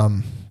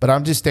I'm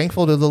just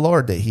thankful to the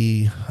Lord that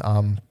he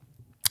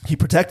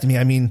protected me.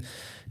 I mean,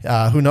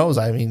 who knows?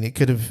 I mean, it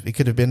could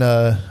have been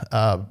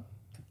a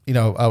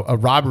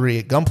robbery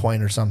at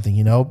gunpoint or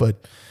something,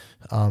 but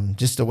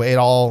just the way it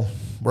all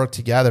worked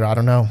together, I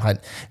don't know.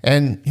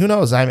 And who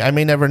knows? I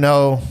may never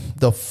know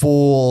the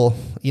full,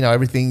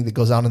 everything that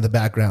goes on in the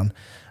background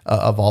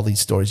of all these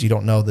stories. You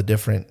don't know the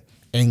different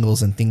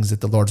angles and things that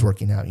the Lord's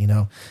working out,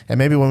 and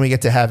maybe when we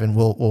get to heaven,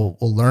 we'll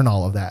learn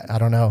all of that. I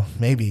don't know.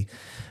 Maybe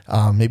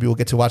we'll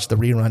get to watch the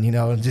rerun,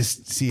 and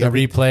just see the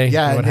replay.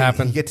 Yeah, what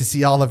happened. You get to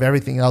see all of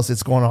everything else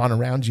that's going on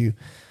around you.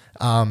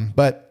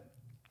 But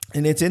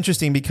it's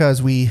interesting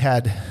because we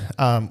had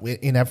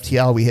in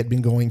FTL we had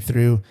been going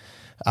through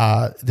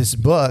this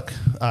book,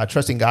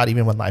 Trusting God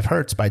Even When Life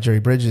Hurts by Jerry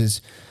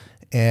Bridges,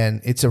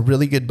 and it's a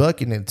really good book,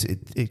 and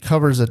it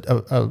covers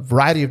a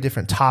variety of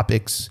different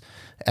topics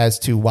as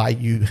to why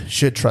you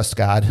should trust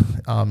God.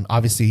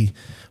 Obviously,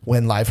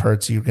 when life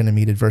hurts, you're going to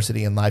meet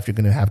adversity in life. You're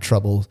going to have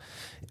trouble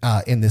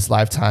in this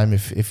lifetime.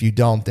 If you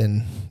don't,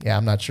 then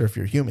I'm not sure if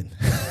you're human.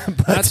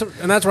 That's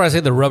where I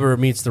say the rubber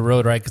meets the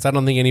road, right? Because I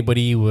don't think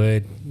anybody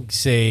would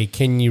say,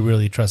 "Can you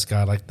really trust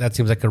God?" Like that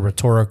seems like a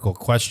rhetorical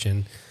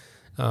question.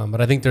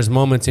 But I think there's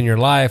moments in your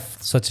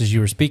life, such as you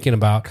were speaking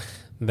about,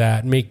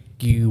 that make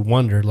you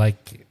wonder,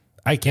 like,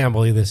 I can't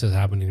believe this is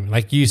happening to me.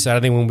 Like you said, I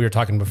think when we were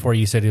talking before,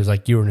 you said it was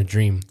like you were in a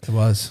dream. It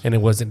was. And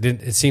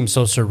it seemed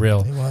so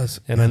surreal. It was.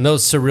 And in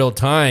those surreal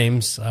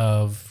times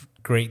of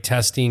great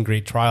testing,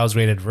 great trials,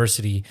 great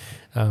adversity,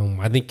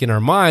 I think in our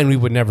mind, we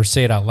would never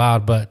say it out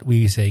loud, but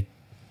we say,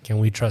 can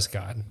we trust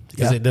God?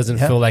 Because it doesn't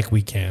feel like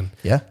we can.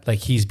 Yeah. Like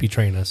he's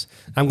betraying us.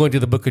 I'm going through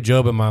the book of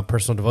Job in my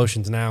personal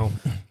devotions now.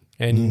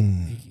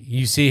 And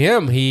you see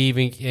him,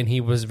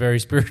 he was a very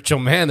spiritual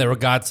man that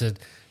God said,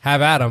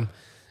 have at him.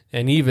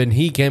 And even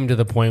he came to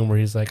the point where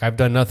he's like, I've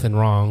done nothing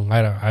wrong.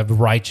 I'm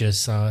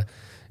righteous. And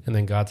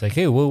then God's like,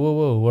 hey,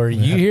 whoa. Were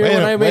you here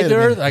when I made the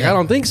earth? Like, I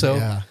don't think so.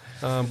 Yeah.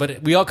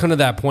 But we all come to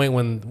that point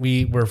when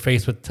we were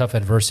faced with tough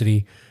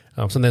adversity.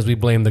 Sometimes we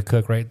blame the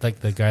cook, right? Like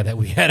the guy that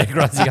we had at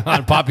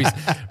Grazian, Poppy's,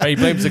 right? He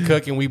blames the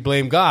cook and we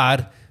blame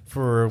God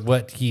for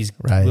what he's,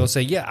 right. We'll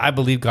say, yeah, I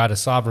believe God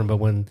is sovereign. But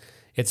when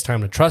it's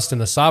time to trust in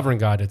the sovereign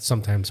God, it's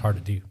sometimes hard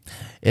to do.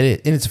 And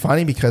it's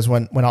funny because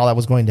when all that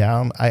was going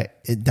down,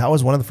 that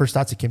was one of the first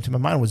thoughts that came to my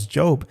mind was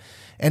Job.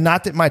 And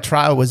not that my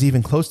trial was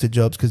even close to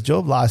Job's, because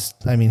Job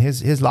lost,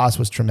 his loss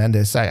was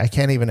tremendous. I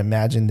can't even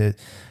imagine that.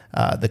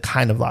 the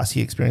kind of loss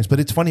he experienced. But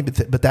it's funny,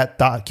 but that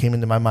thought came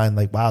into my mind,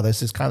 like, wow,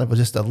 this is kind of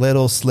just a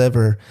little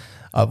sliver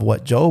of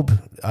what Job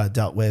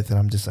dealt with. And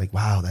I'm just like,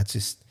 wow,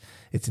 it's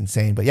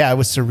insane. But yeah, it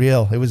was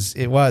surreal.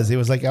 It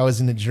was like I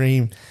was in a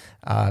dream.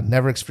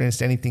 Never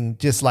experienced anything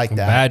just like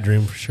that. Bad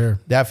dream for sure.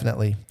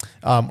 Definitely.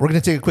 We're going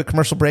to take a quick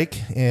commercial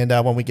break. And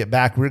when we get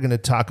back, we're going to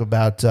talk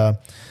about a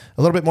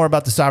little bit more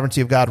about the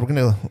sovereignty of God. We're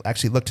going to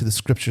actually look to the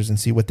scriptures and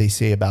see what they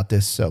say about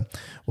this. So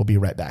we'll be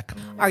right back.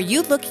 Are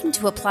you looking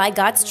to apply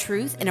God's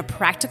truth in a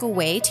practical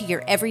way to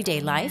your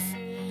everyday life?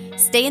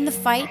 Stay in the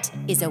Fight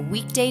is a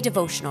weekday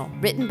devotional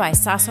written by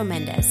Saso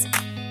Mendez.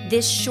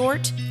 This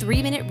short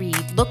 3-minute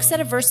read looks at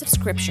a verse of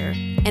scripture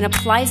and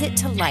applies it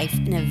to life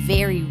in a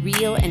very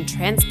real and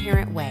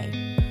transparent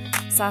way.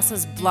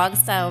 Saso's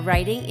blog-style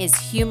writing is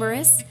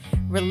humorous,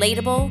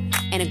 relatable,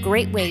 and a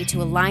great way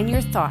to align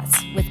your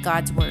thoughts with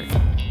God's Word.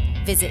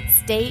 Visit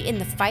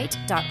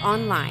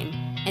stayinthefight.online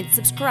and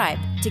subscribe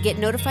to get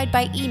notified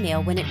by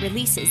email when it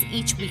releases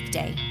each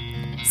weekday.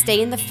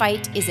 Stay in the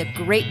Fight is a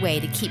great way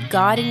to keep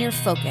God in your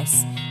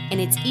focus, and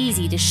it's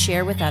easy to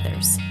share with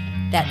others.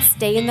 That's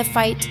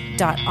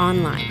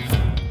stayinthefight.online.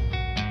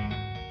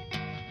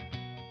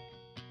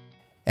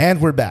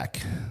 And we're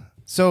back.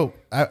 So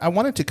I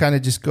wanted to kind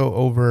of just go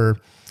over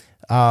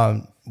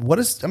what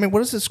does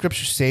the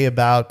scripture say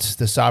about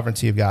the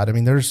sovereignty of God? I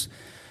mean, there's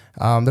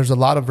a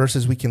lot of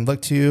verses we can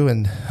look to,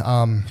 and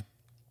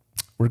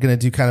we're going to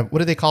do kind of, what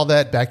do they call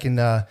that back in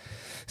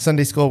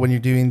Sunday school when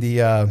you're doing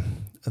the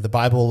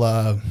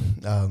Bible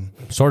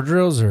Sword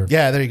drills, or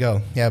yeah, there you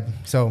go. Yeah,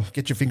 so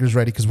get your fingers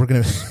ready because we're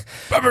gonna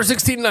Proverbs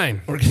 16:9.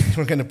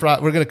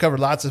 We're gonna cover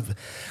lots of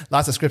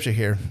scripture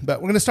here,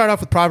 but we're gonna start off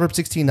with Proverbs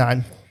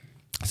 16:9.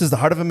 It says, "The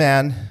heart of a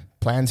man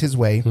plans his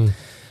way,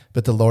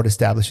 but the Lord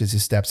establishes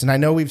his steps." And I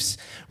know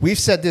we've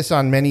said this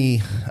on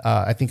many,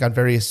 I think on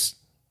various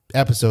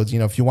episodes. You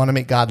know, if you want to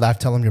make God laugh,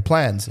 tell him your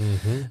plans.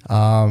 And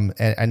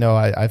I know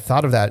I've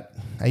thought of that.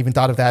 I even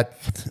thought of that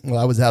while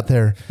I was out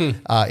there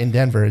in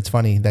Denver. It's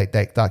funny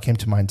that thought came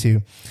to mind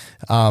too.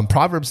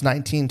 Proverbs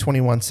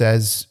 19:21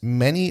 says,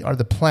 "Many are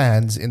the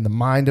plans in the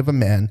mind of a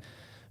man,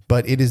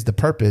 but it is the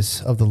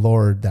purpose of the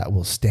Lord that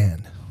will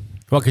stand."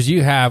 Well, because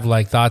you have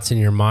like thoughts in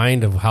your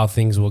mind of how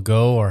things will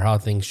go or how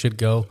things should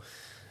go,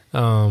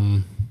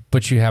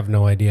 but you have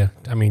no idea.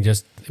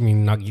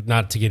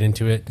 Not to get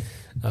into it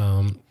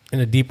in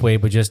a deep way,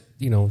 but just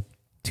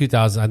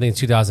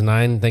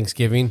 2009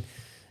 Thanksgiving.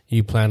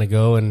 You plan to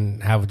go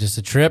and have just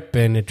a trip,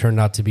 and it turned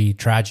out to be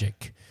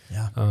tragic.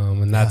 Yeah.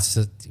 And that's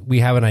we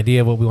have an idea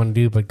of what we want to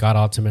do, but God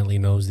ultimately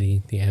knows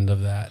the end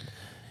of that.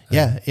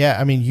 Yeah.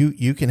 I mean,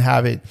 you can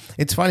have it.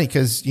 It's funny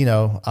because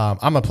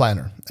I'm a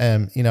planner,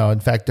 and in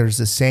fact, there's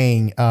this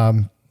saying.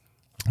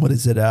 What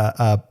is it?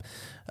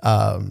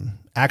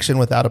 Action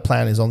without a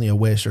plan is only a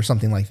wish, or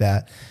something like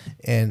that.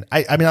 And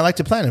I like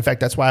to plan. In fact,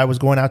 that's why I was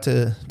going out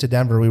to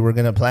Denver. We were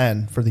going to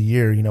plan for the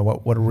year.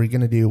 What are we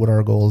going to do? What are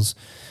our goals?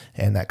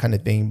 And that kind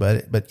of thing.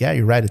 But yeah,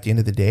 you're right. At the end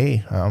of the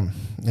day, and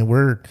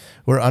we're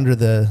under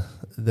the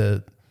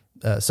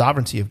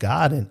sovereignty of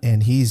God,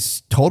 and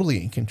He's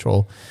totally in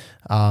control.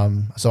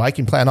 So I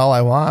can plan all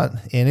I want,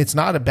 and it's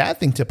not a bad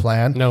thing to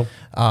plan. No.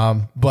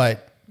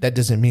 But that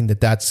doesn't mean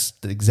that that's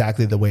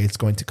exactly the way it's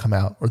going to come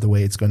out or the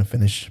way it's going to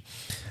finish.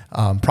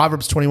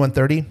 Proverbs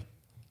 21:30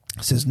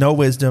 says, "No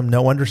wisdom,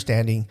 no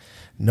understanding,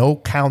 no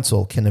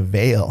counsel can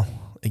avail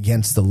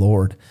against the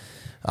Lord."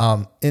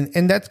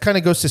 And that kind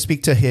of goes to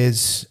speak to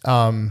his,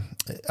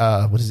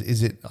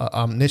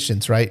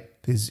 omniscience, right?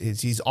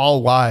 He's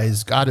all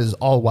wise. God is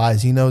all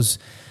wise. He knows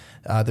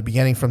the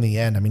beginning from the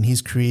end. I mean,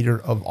 he's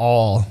creator of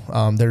all.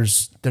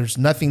 There's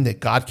nothing that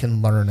God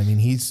can learn. I mean,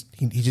 he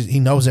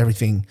knows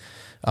everything,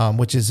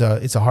 which is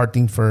it's a hard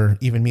thing for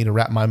even me to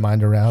wrap my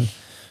mind around.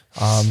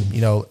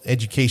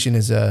 Education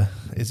is a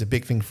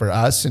big thing for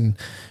us, and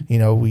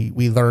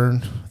we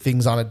learn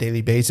things on a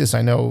daily basis.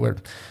 I know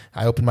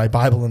I open my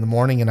Bible in the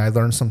morning and I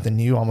learn something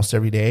new almost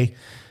every day.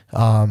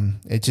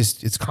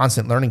 It's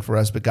constant learning for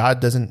us, but God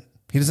doesn't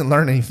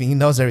learn anything. He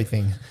knows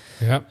everything.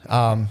 Yep.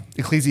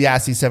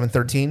 Ecclesiastes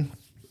 7:13,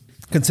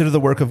 "Consider the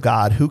work of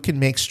God. Who can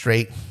make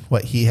straight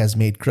what He has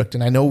made crooked?"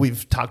 And I know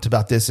we've talked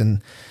about this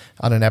on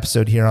an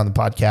episode here on the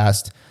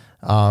podcast.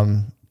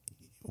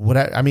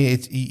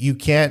 You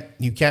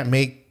can't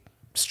make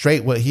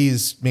straight what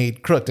He's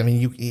made crooked. I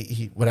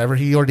mean, whatever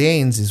He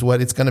ordains is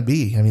what it's going to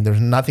be. I mean, there's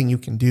nothing you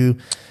can do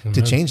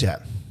to change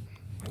that.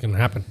 It's going to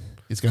happen.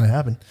 It's going to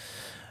happen.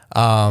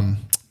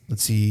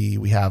 Let's see.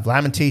 We have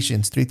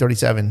Lamentations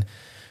 3:37.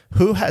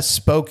 "Who has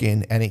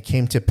spoken and it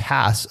came to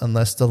pass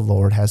unless the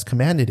Lord has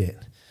commanded it?"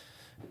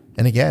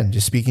 And again,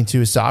 just speaking to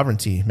His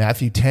sovereignty.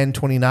 Matthew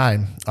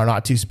 10:29. "Are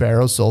not 2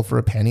 sparrows sold for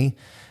a penny?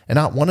 And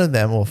not one of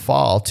them will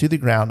fall to the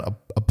ground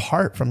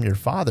apart from your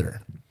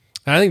Father."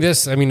 I think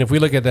if we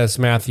look at this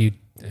Matthew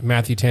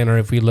 10, or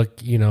if we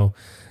look,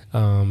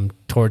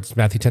 towards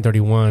Matthew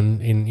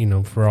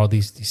 10:31, for all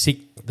these,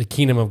 seek the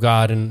kingdom of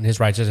God and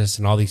His righteousness,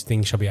 and all these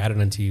things shall be added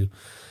unto you.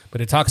 But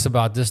it talks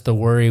about just the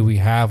worry we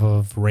have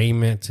of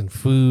raiment and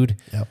food.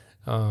 Yep.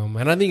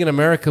 And I think in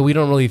America, we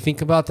don't really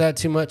think about that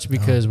too much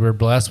because we're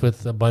blessed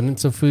with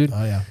abundance of food.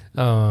 Oh, yeah.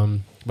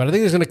 But I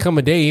think there's going to come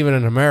a day, even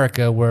in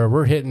America, where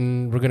we're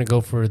going to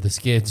go for the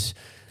skids,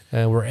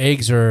 where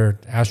eggs are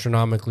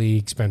astronomically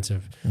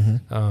expensive.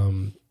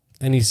 And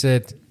he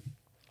said,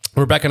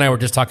 Rebecca and I were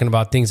just talking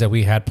about things that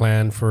we had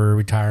planned for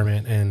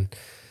retirement, and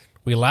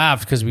we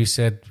laughed because we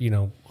said,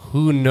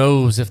 who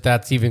knows if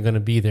that's even going to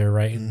be there,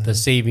 right? The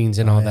savings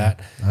and all that.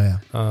 Oh, yeah.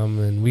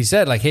 And we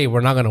said, hey,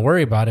 we're not going to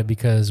worry about it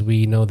because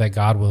we know that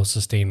God will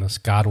sustain us.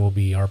 God will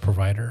be our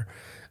provider.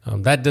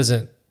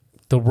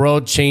 The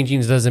world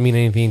changing doesn't mean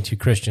anything to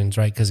Christians,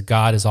 right? Because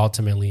God is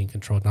ultimately in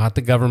control, not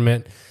the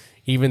government.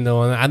 Even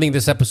though, and I think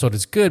this episode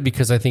is good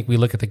because I think we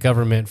look at the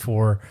government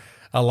for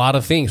a lot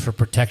of things, for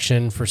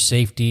protection, for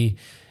safety.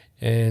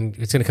 And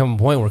it's going to come a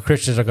point where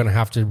Christians are going to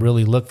have to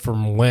really look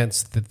from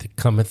whence that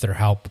cometh their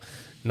help.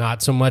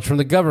 Not so much from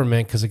the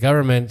government, because the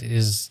government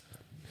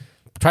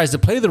tries to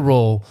play the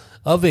role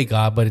of a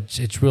God, but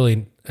it's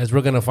really, as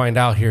we're going to find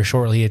out here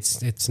shortly,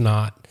 it's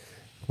not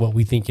what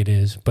we think it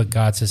is. But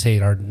God says, hey,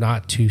 are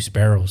not two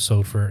sparrows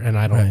sold for, and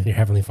I don't, Right. Your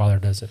Heavenly Father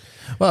does it.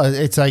 Well,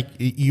 it's like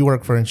you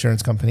work for an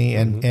insurance company,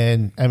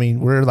 and I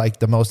mean, we're like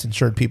the most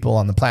insured people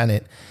on the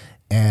planet,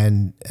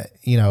 and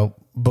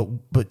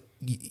but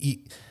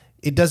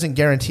it doesn't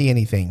guarantee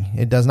anything.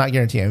 It does not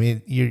guarantee. I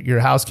mean, your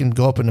house can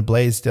go up in a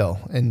blaze still,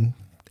 and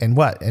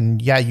what?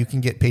 And yeah, you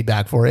can get paid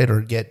back for it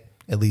or get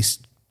at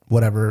least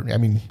whatever. I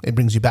mean, it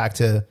brings you back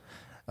to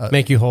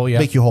Make you whole, yeah.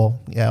 Make you whole,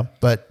 yeah.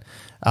 But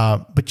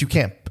you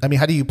can't. I mean,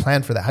 how do you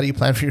plan for that? How do you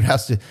plan for your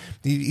house to?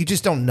 You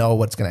just don't know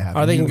what's going to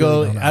happen. Or they You can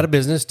really go out of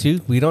business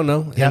too. We don't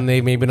know, Yeah. and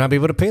they maybe not be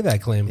able to pay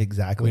that claim.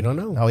 Exactly. We don't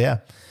know. Oh yeah,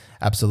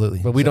 absolutely.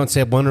 But we don't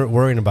say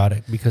worrying about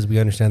it because we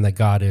understand that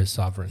God is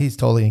sovereign. He's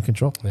totally in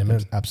control.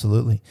 Amen.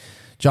 Absolutely.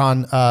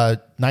 John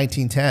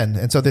 19:10,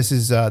 and so this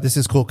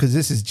is cool because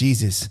this is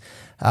Jesus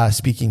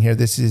speaking here.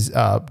 This is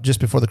just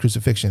before the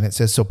crucifixion. It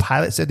says, "So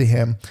Pilate said to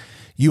him,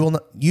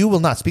 You will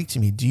not speak to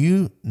me. Do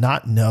you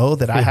not know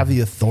that I have the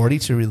authority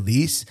to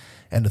release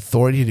and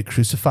authority to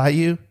crucify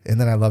you?" And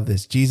then I love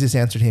this. Jesus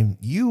answered him,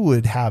 "You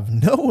would have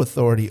no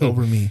authority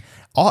over me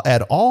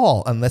at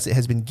all unless it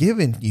has been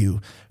given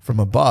you from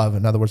above."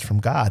 In other words, from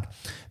God.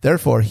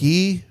 "Therefore,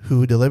 he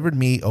who delivered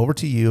me over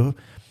to you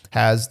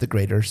has the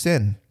greater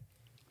sin."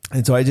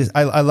 And so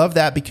I love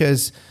that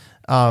because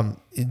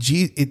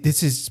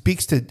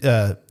speaks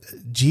to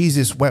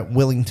Jesus went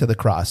willing to the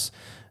cross.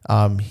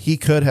 He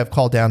could have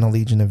called down a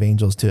legion of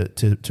angels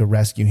to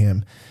rescue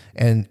him.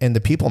 And the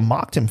people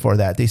mocked him for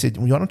that. They said,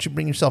 "Why don't you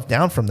bring yourself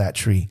down from that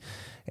tree?"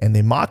 And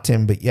they mocked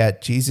him, but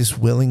yet Jesus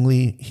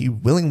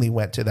willingly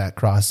went to that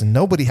cross, and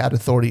nobody had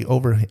authority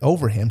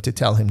over him to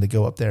tell him to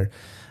go up there.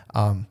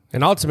 And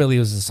ultimately, it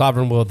was the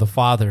sovereign will of the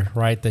Father,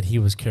 right, that he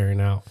was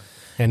carrying out.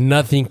 And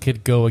nothing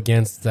could go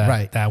against that,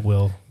 Right. that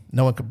will.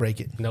 No one could break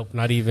it. Nope,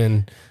 not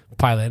even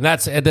Pilate.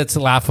 And that's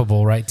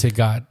laughable, right, to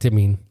God. I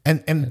mean,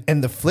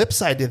 And the flip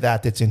side to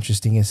that that's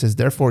interesting, it says,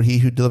 "Therefore he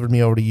who delivered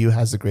me over to you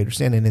has the greater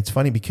sin." And it's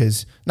funny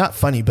because, not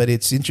funny, but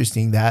it's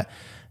interesting that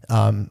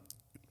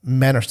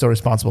men are still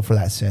responsible for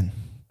that sin,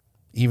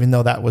 even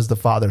though that was the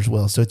Father's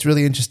will. So it's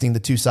really interesting, the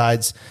two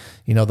sides,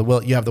 the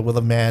will, you have the will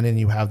of man and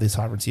you have the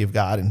sovereignty of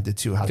God, and the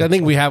two. I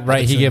think we have,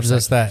 right, he gives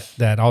us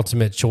that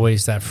ultimate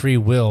choice, that free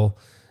will.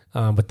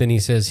 But then he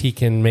says he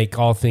can make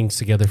all things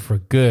together for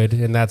good,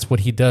 and that's what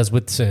he does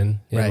with sin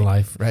in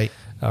life. Right.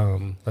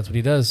 That's what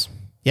he does.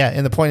 Yeah,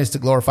 and the point is to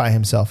glorify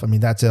himself. I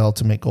mean, that's the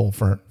ultimate goal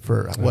for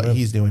what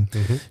he's doing.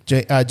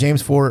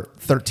 James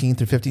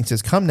 4:13-15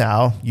 says, "Come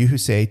now, you who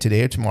say,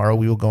 today or tomorrow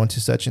we will go into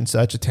such and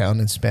such a town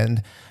and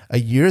spend a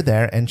year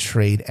there and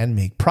trade and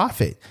make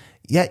profit.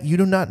 Yet you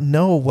do not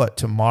know what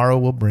tomorrow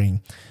will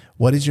bring.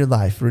 What is your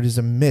life? For it is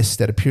a mist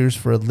that appears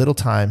for a little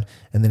time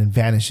and then it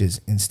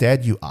vanishes.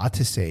 Instead, you ought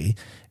to say,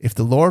 if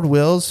the Lord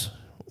wills,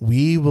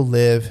 we will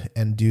live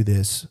and do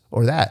this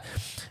or that."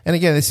 And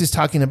again, this is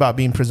talking about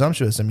being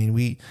presumptuous. I mean,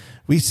 we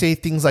say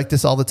things like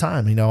this all the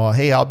time,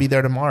 "Hey, I'll be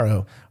there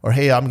tomorrow," or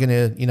 "Hey, I'm going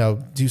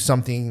to, do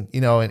something,"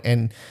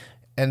 and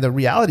the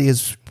reality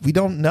is we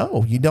don't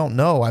know. You don't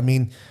know. I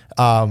mean,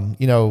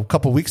 a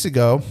couple weeks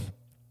ago,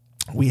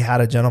 we had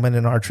a gentleman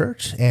in our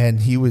church, and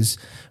we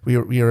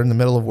were in the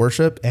middle of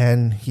worship,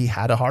 and he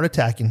had a heart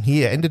attack, and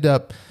he ended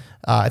up,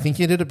 I think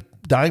he ended up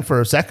dying for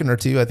a second or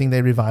two. I think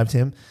they revived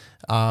him.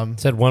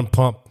 Said one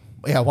pump.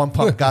 Yeah, one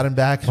pump got him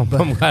back. One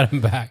pump got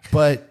him back.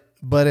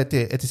 But at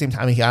the same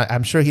time,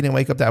 I'm sure he didn't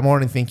wake up that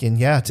morning thinking,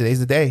 "Yeah, today's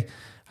the day."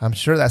 I'm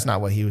sure that's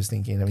not what he was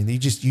thinking. I mean, you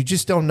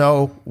just don't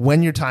know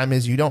when your time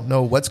is. You don't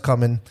know what's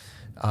coming.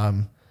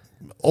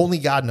 Only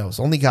God knows.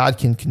 Only God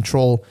can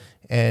control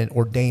and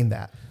ordain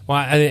that. Well,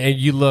 and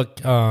you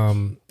look, I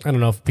don't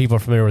know if people are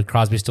familiar with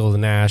Crosby, Stills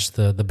and Nash,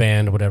 the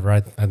band or whatever.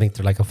 I think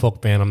they're like a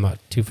folk band. I'm not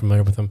too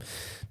familiar with them.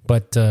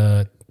 But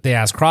they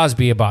asked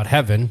Crosby about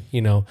heaven.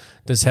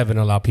 Does heaven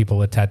allow people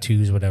with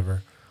tattoos,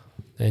 whatever?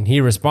 And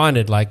he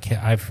responded like,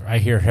 I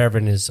hear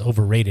heaven is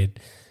overrated.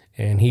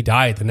 And he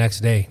died the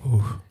next day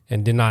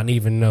and did not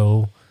even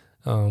know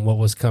what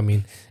was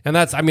coming. And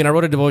that's, I mean, I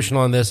wrote a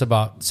devotional on this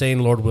about saying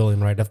Lord willing,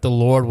 right? If the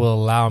Lord will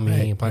allow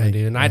me,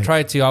 I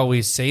try to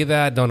always say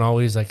that, don't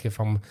always like if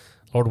I'm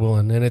Lord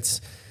willing.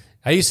 And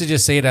I used to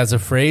just say it as a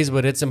phrase,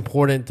 but it's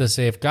important to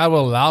say, if God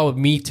will allow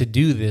me to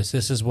do this,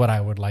 this is what I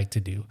would like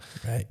to do.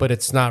 Right. But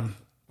it's not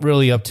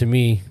really up to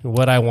me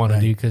what I want to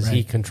do, because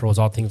he controls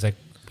all things, like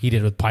he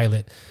did with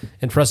Pilate.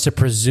 And for us to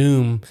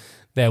presume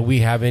that we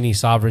have any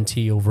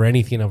sovereignty over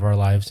anything of our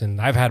lives. And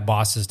I've had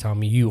bosses tell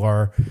me,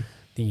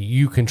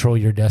 you control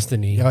your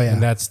destiny. Oh, yeah.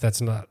 And that's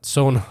not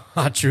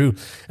true.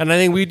 And I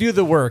think we do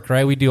the work,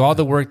 right? We do all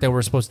the work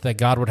that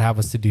God would have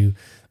us to do.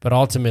 But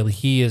ultimately,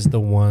 he is the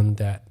one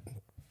that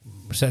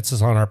sets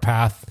us on our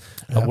path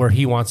of where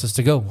he wants us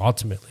to go,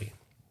 ultimately.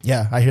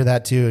 Yeah, I hear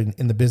that too.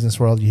 In the business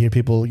world, you hear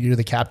people, you're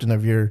the captain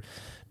of your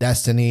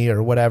destiny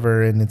or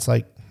whatever. And it's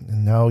like,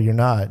 no, you're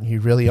not. You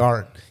really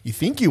aren't. You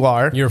think you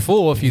are. You're a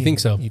fool if you think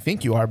so. You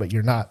think you are, but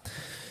you're not.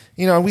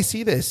 We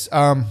see this.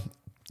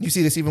 You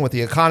see this even with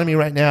the economy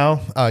right now.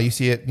 You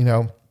see it,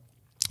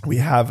 we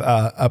have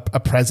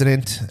a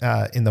president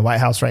in the White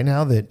House right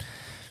now that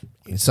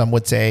some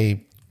would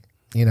say,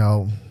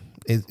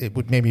 it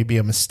would maybe be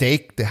a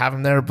mistake to have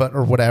him there,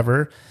 or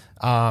whatever.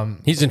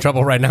 He's in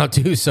trouble right now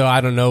too, so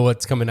I don't know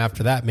what's coming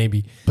after that,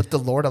 maybe. But the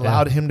Lord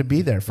allowed him to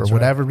be there for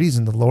whatever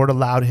reason. The Lord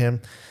allowed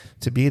him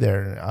to be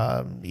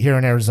there. Here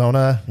in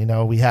Arizona,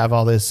 we have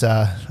all this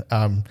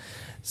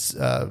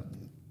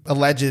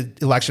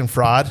alleged election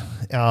fraud.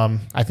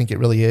 I think it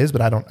really is,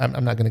 but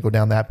I'm not going to go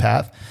down that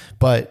path.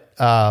 But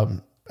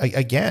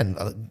again,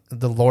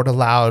 the Lord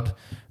allowed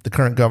the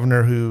current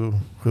governor who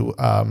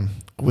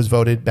was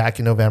voted back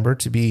in November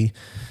to be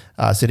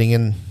sitting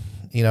in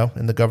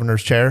the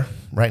governor's chair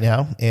right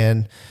now.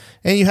 And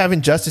you have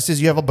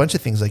injustices. You have a bunch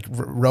of things like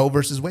Roe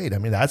versus Wade. I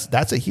mean,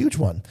 that's a huge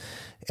one.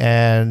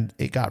 And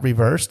it got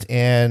reversed.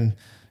 And,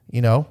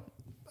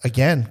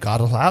 again,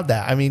 God allowed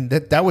that. I mean,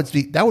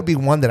 that would be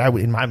one that I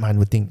would, in my mind,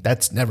 would think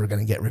that's never going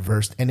to get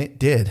reversed. And it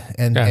did.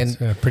 And it's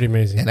pretty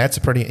amazing. And that's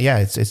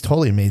it's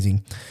totally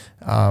amazing.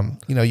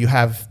 You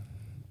have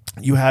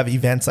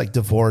events like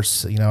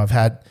divorce. I've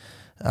had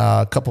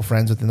a couple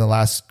friends within the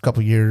last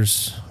couple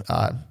years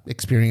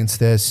experience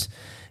this,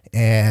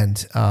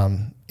 and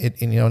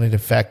it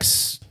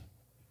affects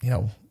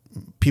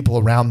people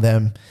around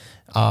them,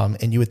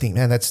 and you would think,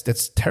 man,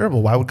 that's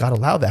terrible. Why would God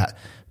allow that?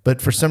 But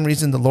for some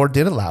reason, the Lord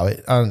did allow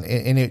it,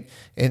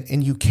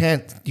 and you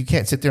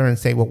can't sit there and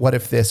say, well, what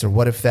if this or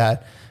what if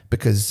that?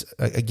 Because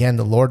again,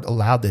 the Lord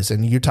allowed this.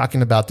 And you're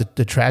talking about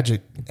the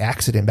tragic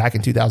accident back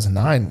in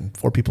 2009.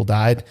 4 people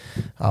died,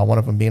 one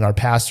of them being our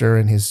pastor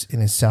and his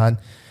son.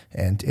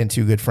 And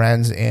 2 good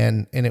friends,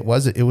 and it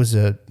was a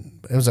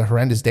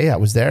horrendous day. I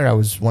was there. I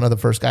was one of the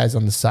first guys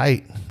on the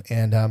site,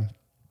 and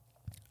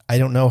I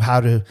don't know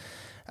how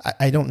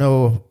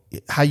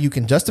you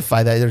can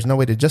justify that. There's no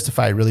way to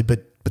justify it really,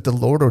 but the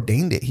Lord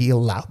ordained it. He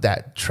allowed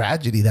that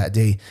tragedy that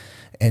day,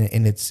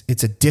 and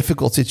it's a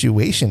difficult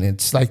situation.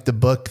 It's like the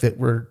book that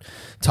we're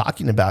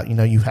talking about.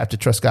 You have to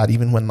trust God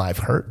even when life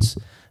hurts.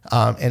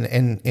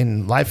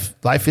 And life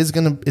is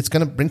gonna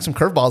bring some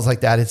curveballs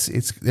like that.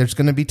 There's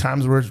gonna be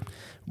times where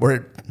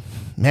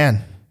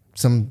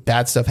some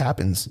bad stuff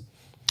happens.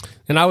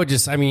 And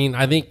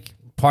I think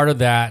part of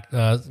that,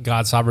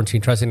 God's sovereignty,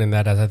 trusting in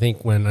that, is I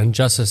think when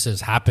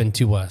injustices happen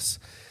to us,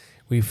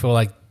 we feel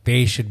like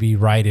they should be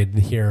righted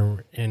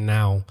here and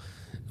now.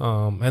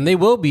 And they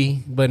will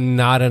be, but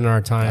not in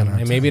our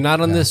time. Maybe not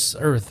on this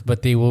earth,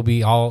 but they will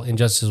be, all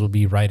injustices will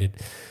be righted.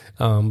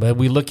 But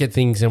we look at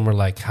things and we're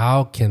like,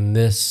 how can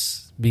this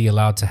be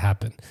allowed to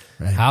happen?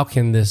 Right. How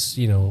can this,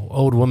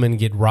 old woman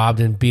get robbed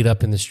and beat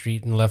up in the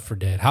street and left for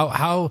dead?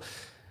 How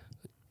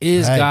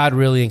is God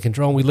really in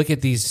control? And we look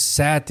at these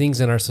sad things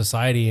in our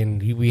society,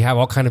 and we have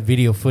all kind of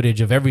video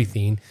footage of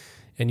everything,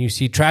 and you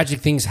see tragic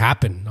things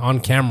happen on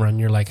camera, and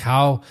you're like,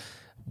 how,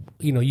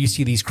 you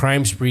see these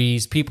crime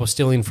sprees, people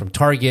stealing from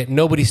Target,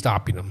 nobody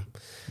stopping them.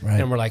 Right.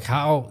 And we're like,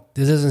 how,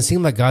 this doesn't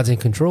seem like God's in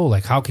control.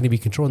 Like, how can he be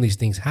controlling these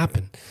things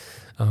happen?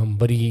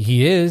 But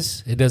he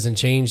is. It doesn't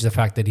change the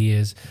fact that he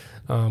is.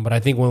 But I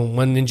think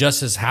when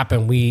injustice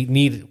happen,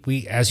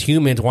 we as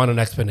humans want an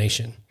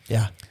explanation.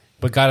 Yeah.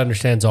 But God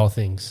understands all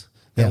things.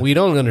 Yeah. And we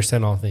don't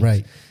understand all things.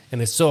 Right.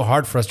 And it's so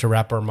hard for us to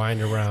wrap our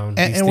mind around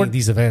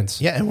these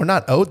events. Yeah, and we're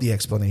not owed the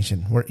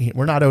explanation.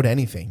 We're not owed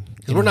anything.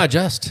 Because we're not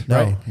just.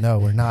 No,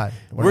 we're not.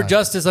 We're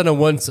justice on a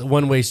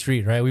one-way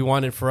street, right? We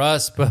want it for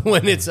us, but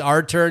when it's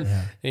our turn,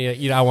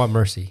 I want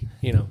mercy.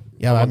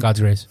 I want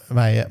God's grace.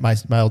 My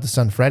oldest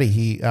son, Freddie,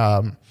 he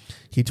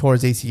tore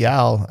his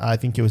ACL. I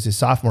think it was his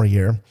sophomore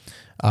year.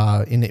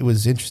 And it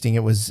was interesting.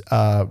 It was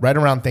right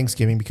around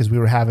Thanksgiving because we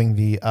were having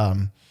the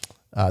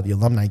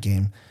alumni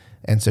game.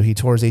 And so he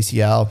tore his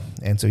ACL,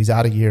 and so he's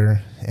out a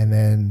year. And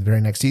then the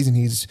very next season,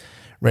 he's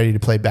ready to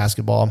play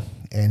basketball.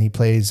 And he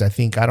plays, I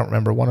don't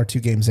remember, 1 or 2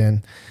 games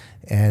in.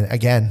 And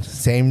again,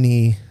 same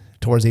knee,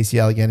 tore his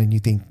ACL again. And you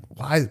think,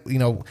 why,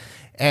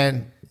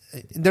 and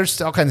there's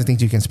all kinds of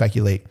things you can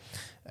speculate.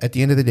 At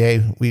the end of the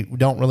day, we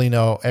don't really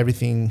know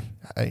everything,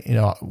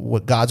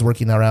 what God's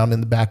working around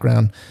in the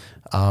background.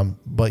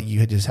 But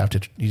you just have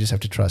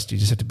to trust. You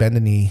just have to bend the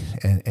knee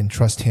and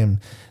trust him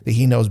that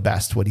he knows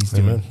best what he's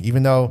doing.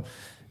 Even though,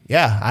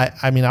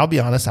 I mean, I'll be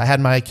honest, I had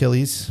my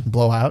Achilles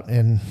blowout,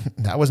 and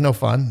that was no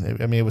fun.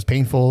 I mean, it was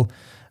painful.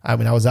 I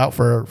mean, I was out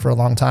for a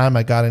long time.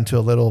 I got into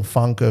a little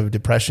funk of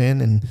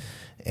depression,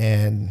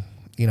 and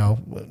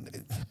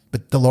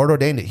but the Lord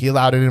ordained it. He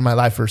allowed it in my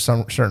life for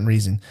some certain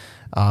reason.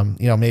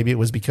 Maybe it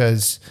was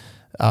because,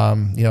 I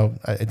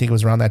think it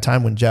was around that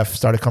time when Jeff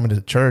started coming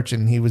to church,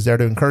 and he was there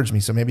to encourage me.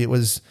 So maybe it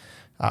was,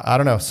 I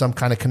don't know, some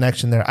kind of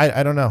connection there.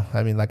 I don't know.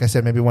 I mean, like I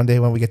said, maybe one day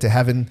when we get to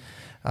heaven,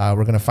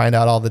 we're going to find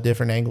out all the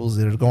different angles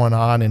that are going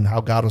on and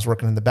how God was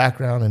working in the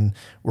background and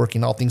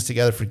working all things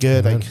together for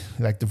good,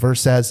 like the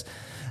verse says.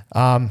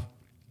 And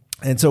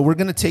so we're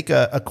going to take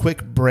a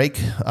quick break,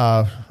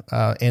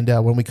 and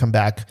when we come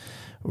back,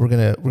 we're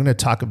gonna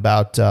talk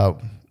about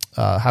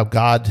how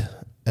God,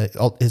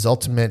 his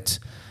ultimate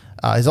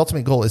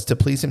goal is to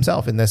please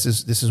himself, and this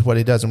is what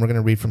he does. And we're going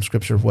to read from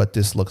Scripture what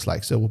this looks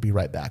like. So we'll be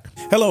right back.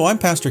 Hello, I'm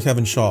Pastor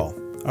Kevin Shaw.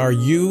 Are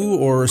you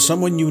or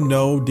someone you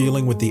know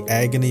dealing with the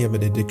agony of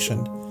an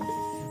addiction?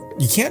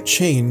 You can't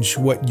change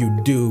what you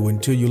do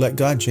until you let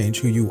God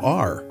change who you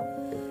are.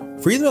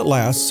 Freedom at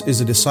Last is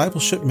a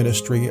discipleship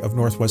ministry of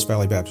Northwest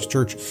Valley Baptist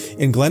Church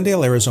in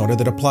Glendale, Arizona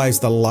that applies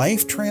the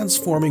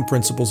life-transforming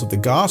principles of the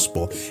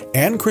gospel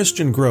and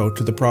Christian growth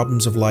to the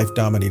problems of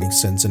life-dominating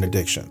sins and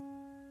addiction.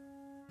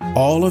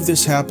 All of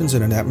this happens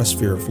in an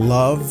atmosphere of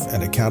love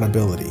and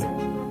accountability.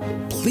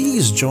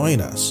 Please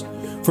join us.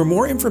 For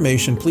more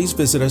information, please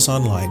visit us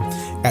online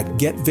at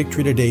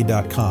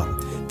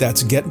getvictorytoday.com.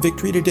 That's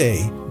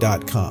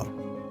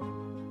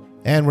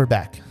getvictorytoday.com. And we're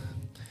back.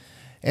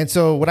 And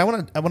so what I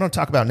want to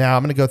talk about now,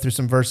 I'm going to go through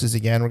some verses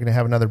again. We're going to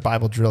have another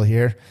Bible drill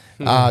here.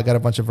 I got a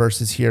bunch of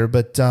verses here,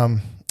 but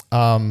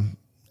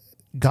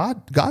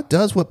God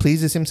does what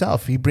pleases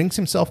himself. He brings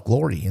himself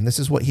glory, and this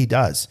is what he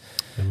does.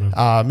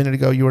 A minute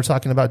ago, you were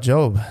talking about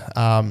Job.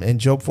 And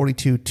Job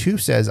 42:2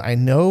 says, I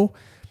know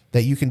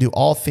that you can do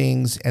all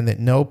things and that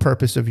no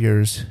purpose of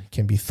yours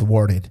can be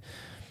thwarted.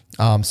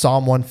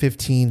 Psalm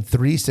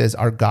 115:3 says,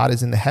 our God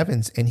is in the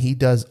heavens, and he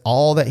does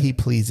all that he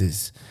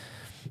pleases.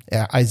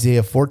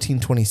 Isaiah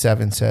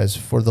 14:27 says,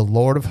 for the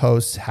Lord of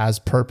hosts has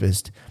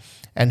purposed,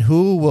 and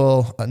who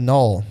will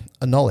annul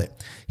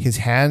it? His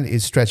hand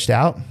is stretched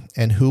out,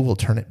 and who will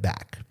turn it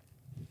back?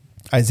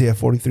 Isaiah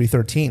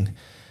 43:13,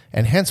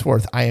 and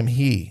henceforth I am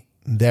he.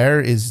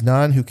 There is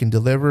none who can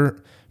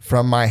deliver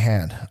from my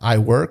hand. I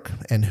work,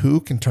 and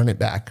who can turn it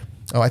back?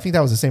 Oh, I think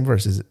that was the same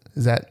verse.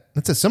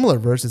 That's a similar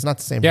verse. It's not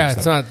the same. Yeah, verse,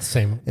 it's not the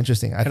same.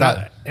 Interesting.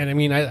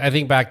 I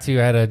think back to,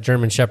 I had a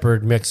German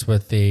Shepherd mixed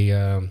with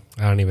I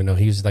don't even know.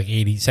 He was like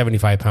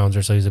 75 pounds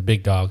or so. He's a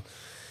big dog.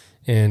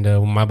 And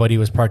my buddy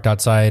was parked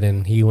outside,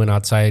 and he went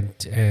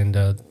outside, and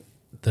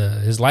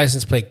his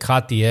license plate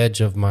caught the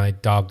edge of my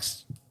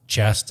dog's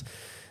chest,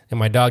 and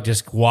my dog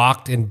just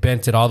walked and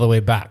bent it all the way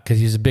back because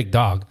he's a big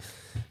dog.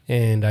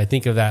 And I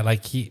think of that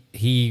like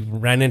he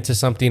ran into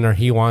something, or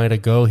he wanted to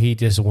go, he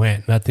just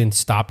went. Nothing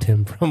stopped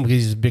him from,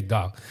 because he's a big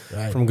dog,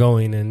 from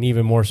going. And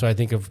even more so, I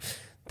think of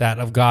that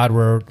of God,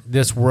 where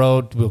this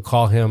world will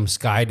call him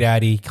Sky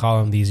Daddy,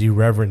 call him these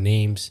irreverent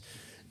names,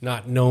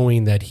 not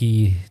knowing that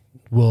he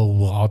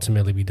will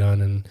ultimately be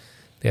done, and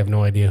they have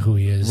no idea who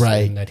he is,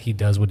 and that he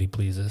does what he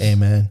pleases.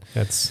 Amen.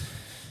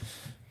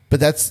 But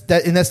that's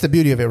the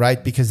beauty of it,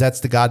 right? Because that's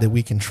the God that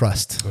we can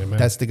trust. Amen.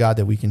 That's the God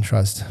that we can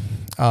trust.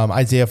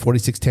 Isaiah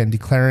 46:10,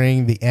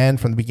 declaring the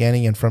end from the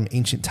beginning and from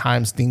ancient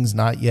times, things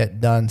not yet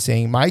done,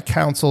 saying, my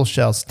counsel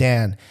shall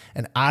stand,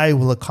 and I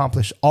will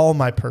accomplish all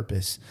my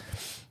purpose.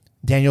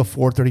 Daniel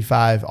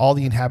 4:35, all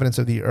the inhabitants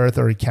of the earth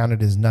are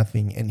accounted as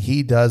nothing, and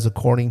he does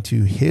according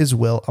to his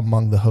will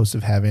among the hosts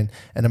of heaven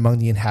and among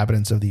the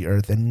inhabitants of the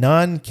earth, and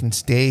none can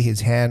stay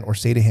his hand or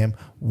say to him,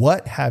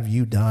 what have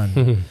you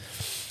done?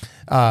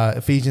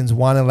 Ephesians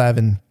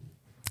 1:11,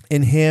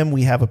 in him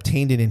we have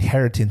obtained an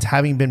inheritance,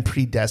 having been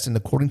predestined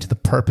according to the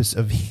purpose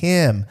of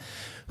him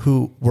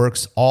who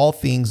works all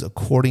things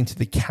according to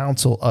the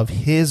counsel of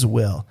his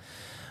will.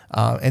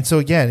 And so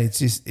again,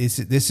 this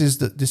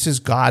is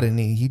God, and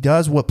he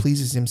does what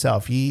pleases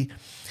himself. He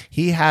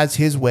has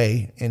his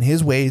way, and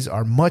his ways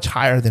are much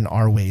higher than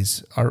our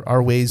ways.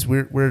 Our ways,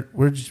 we're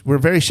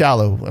very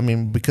shallow. I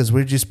mean, because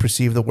we just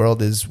perceive the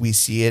world as we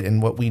see it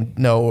and what we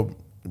know,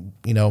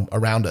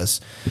 around us.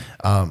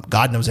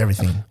 God knows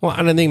everything. Well,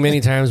 and I think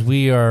many times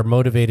we are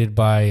motivated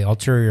by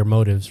ulterior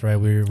motives, right?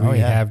 We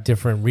have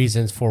different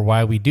reasons for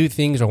why we do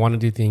things or want to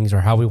do things,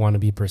 or how we want to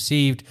be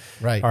perceived,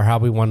 right? Or how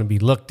we want to be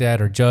looked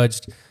at or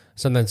judged.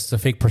 Sometimes it's a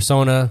fake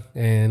persona,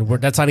 and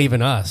that's not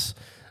even us.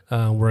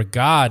 Where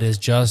God is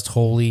just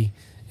holy,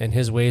 and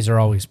his ways are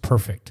always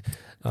perfect.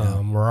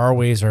 Where our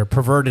ways are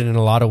perverted in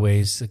a lot of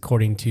ways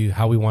according to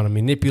how we want to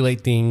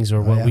manipulate things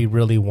or what we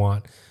really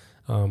want.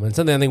 And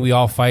something I think we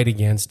all fight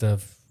against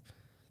of,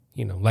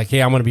 like,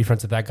 hey, I'm going to be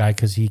friends with that guy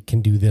because he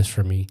can do this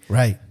for me.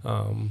 Right.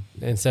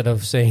 Instead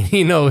of saying,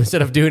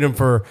 instead of doing him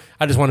for,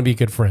 I just want to be a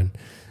good friend.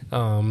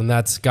 And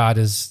that's God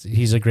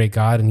he's a great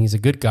God, and he's a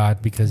good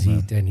God because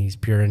he's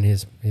pure, and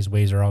his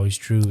ways are always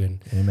true.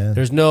 And Amen.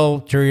 There's no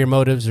ulterior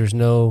motives. There's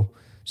no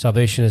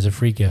salvation is a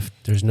free gift.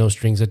 There's no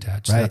strings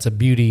attached. Right. That's a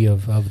beauty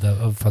of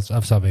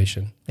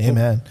salvation.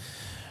 Amen.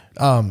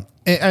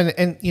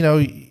 And you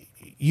know,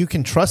 you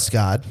can trust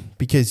God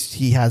because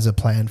he has a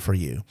plan for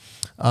you.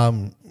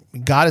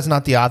 God is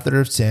not the author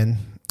of sin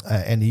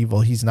and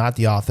evil. He's not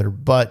the author,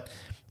 but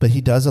he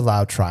does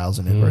allow trials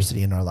and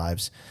adversity in our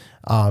lives.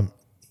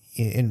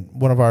 In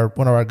one of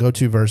our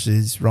go-to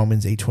verses,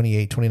 Romans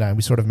 8:28-29,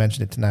 we sort of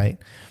mentioned it tonight.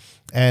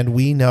 And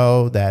we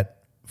know that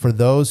for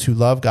those who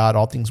love God,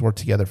 all things work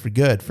together for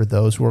good, for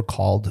those who are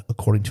called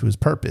according to his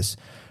purpose.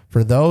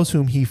 For those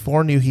whom he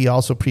foreknew, he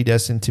also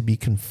predestined to be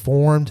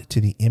conformed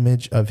to the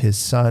image of his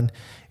Son,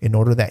 in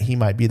order that he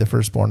might be the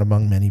firstborn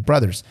among many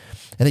brothers.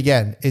 And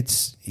again,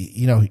 it's,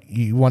 you know,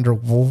 you wonder,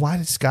 well, why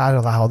does God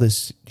allow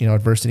this, you know,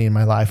 adversity in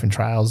my life and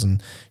trials?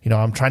 And, you know,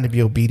 I'm trying to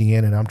be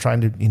obedient, and I'm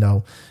trying to,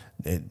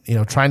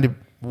 trying to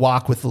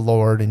walk with the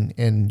Lord,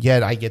 and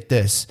yet I get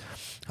this.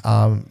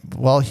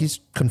 Well, he's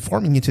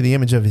conforming you to the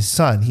image of his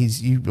Son.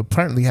 You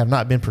apparently have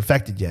not been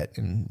perfected yet,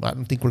 and I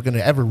don't think we're going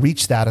to ever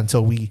reach that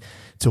until we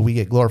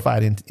get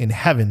glorified in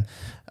heaven.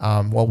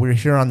 While we're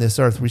here on this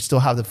earth, we still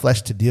have the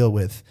flesh to deal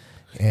with.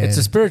 And it's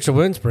a spiritual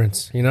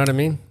inference. You know what I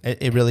mean?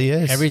 It really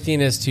is. Everything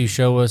is to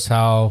show us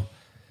how,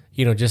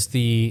 you know,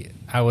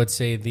 I would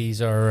say these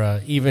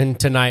are, even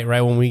tonight, right,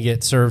 when we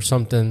get served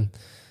something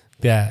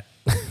that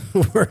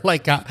we're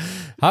like,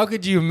 how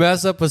could you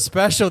mess up a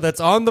special that's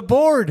on the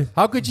board?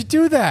 How could you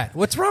do that?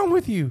 What's wrong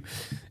with you?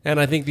 And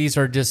I think these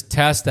are just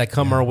tests that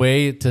come our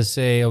way to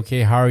say,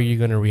 okay, how are you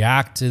going to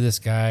react to this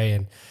guy?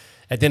 And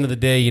at the end of the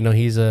day, you know,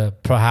 he's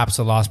perhaps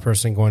a lost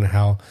person going to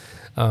hell.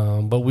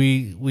 But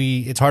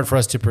it's hard for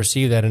us to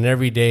perceive that. And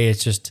every day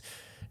it's just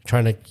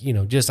trying to, you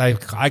know,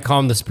 I call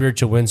them the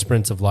spiritual wind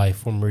sprints of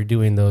life when we're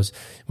doing those,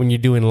 when you're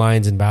doing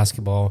lines in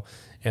basketball.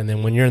 And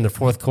then when you're in the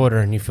fourth quarter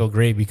and you feel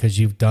great because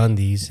you've done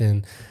these.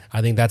 And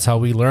I think that's how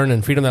we learn.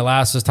 And Freedom That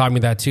Lasts has taught me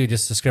that too,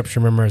 just the scripture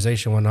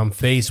memorization. When I'm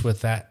faced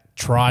with that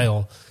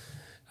trial,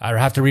 I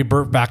have to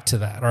revert back to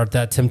that, or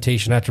that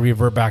temptation. I have to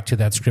revert back to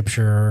that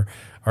scripture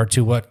or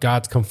to what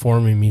God's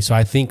conforming me. So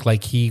I think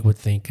like he would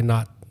think, and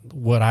not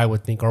what I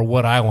would think or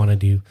what I want to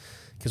do,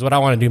 because what I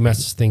want to do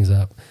messes things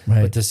up.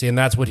 Right. But to see, and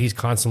that's what he's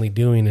constantly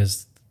doing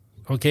is,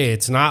 okay,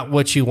 it's not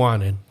what you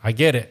wanted. I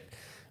get it,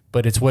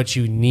 but it's what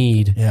you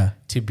need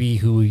to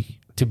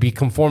be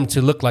conformed,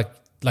 to look like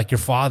your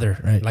father,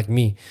 right, like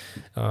me.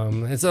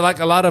 It's like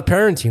a lot of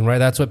parenting, right?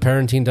 That's what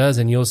parenting does.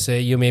 And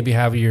you'll maybe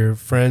have your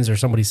friends or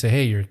somebody say,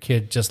 hey, your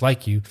kid just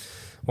like you.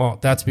 Well,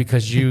 that's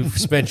because you've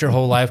spent your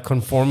whole life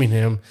conforming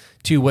him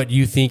to what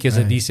you think is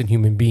a decent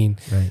human being.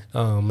 Right.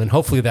 And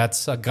hopefully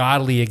that's a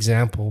godly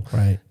example.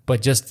 Right.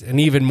 But and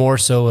even more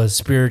so a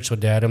spiritual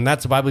dad. And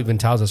that's the Bible even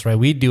tells us, right?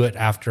 We do it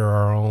after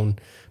our own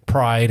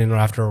pride and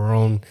after our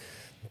own,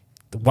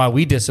 while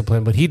we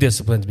discipline, but he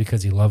disciplines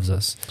because he loves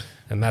us.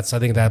 And that's, I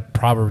think that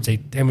Romans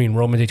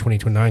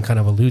 8:20-29 kind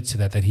of alludes to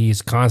that he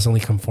is constantly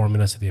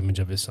conforming us to the image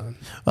of his Son.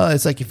 Well,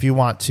 it's like if you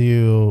want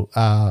to,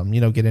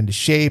 get into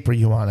shape, or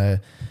you want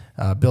to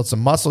build some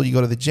muscle, you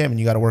go to the gym and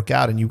you got to work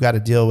out, and you got to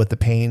deal with the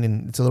pain,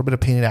 and it's a little bit of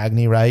pain and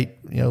agony, right?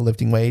 You know,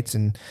 lifting weights.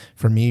 And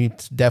for me,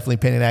 it's definitely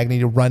pain and agony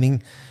to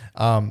running.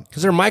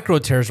 Because there are micro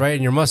tears, right,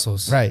 in your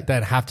muscles, right,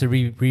 that have to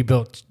be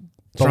rebuilt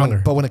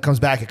stronger. But when it comes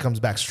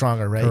back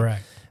stronger, right?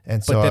 Correct.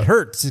 And so, but that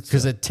hurts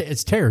because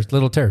it's tears,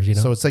 little tears, you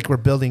know. So it's like we're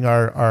building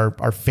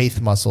our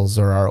faith muscles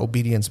or our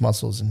obedience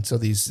muscles. And so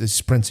these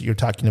sprints that you're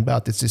talking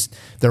about, they're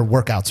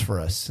workouts for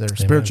us. They're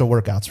spiritual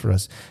workouts for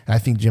us. And I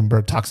think Jim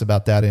Berg talks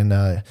about that in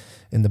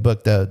the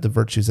book, the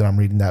virtues that I'm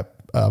reading. That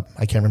I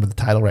can't remember the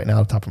title right now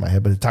off the top of my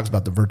head, but it talks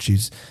about the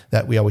virtues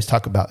that we always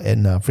talk about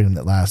in Freedom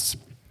That Lasts.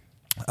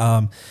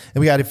 And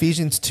we got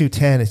Ephesians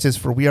 2:10. It says,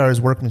 "For we are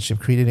His workmanship,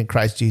 created in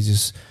Christ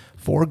Jesus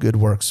for good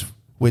works,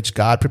 which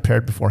God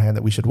prepared beforehand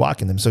that we should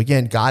walk in them." So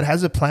again, God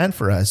has a plan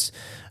for us.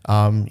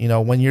 When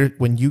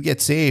you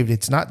get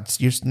saved,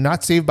 you're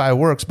not saved by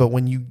works, but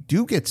when you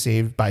do get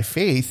saved by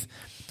faith,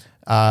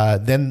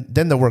 then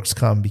the works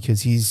come,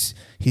 because He's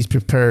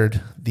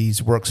prepared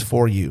these works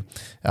for you,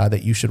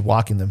 that you should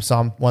walk in them.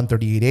 Psalm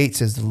 138:8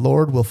 says, "The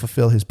Lord will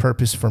fulfill His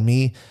purpose for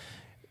me.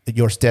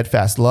 Your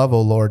steadfast love,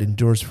 O Lord,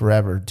 endures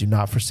forever. Do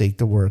not forsake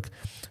the work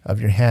of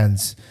your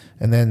hands."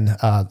 And then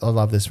I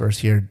love this verse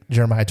here,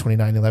 Jeremiah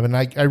 29:11.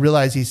 I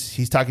realize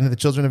he's talking to the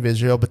children of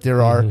Israel, but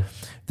there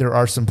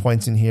are some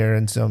points in here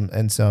and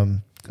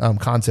some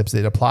concepts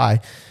that apply.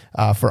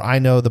 "For I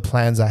know the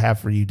plans I have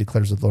for you,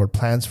 declares the Lord,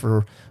 plans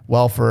for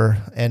welfare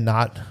and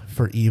not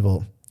for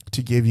evil,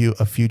 to give you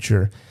a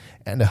future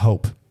and a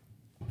hope."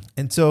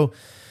 And so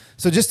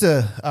just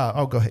to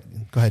go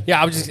ahead.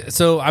 Yeah,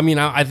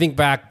 I think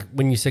back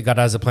when you said God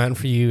has a plan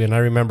for you, and I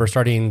remember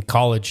starting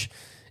college.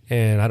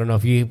 And I don't know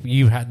if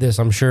you had this.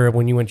 I'm sure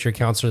when you went to your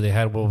counselor, they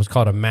had what was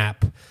called a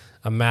MAP,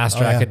 a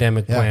master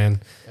academic plan,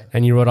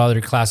 and you wrote all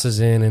your classes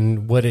in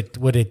and what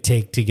it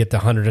take to get the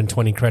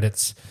 120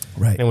 credits.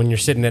 Right. And when you're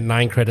sitting at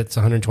 9 credits,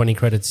 120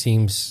 credits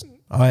seems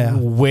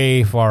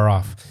way far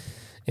off.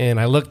 And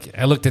I looked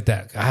at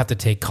that. I have to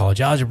take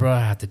college algebra.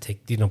 I have to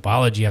take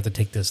biology. I have to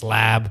take this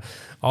lab.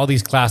 All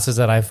these classes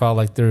that I felt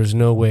like there's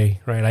no way,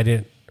 right? I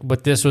didn't.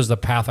 But this was the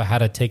path I had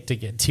to take to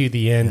get to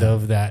the end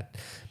of that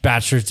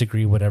bachelor's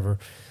degree, whatever.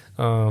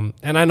 And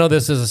I know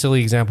this is a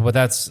silly example, but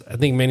that's, I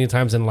think many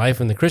times in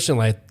life, in the Christian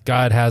life,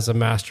 God has a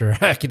master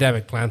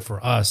academic plan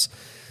for us.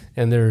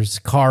 And there's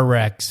car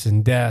wrecks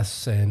and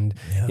deaths and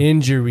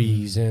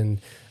injuries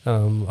and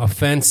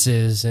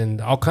offenses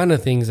and all kind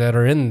of things that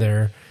are in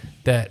there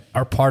that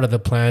are part of the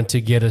plan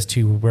to get us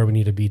to where we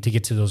need to be, to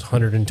get to those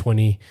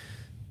 120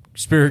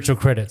 spiritual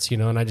credits,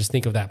 And I just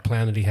think of that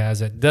plan that he has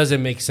that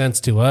doesn't make sense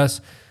to us,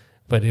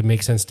 but it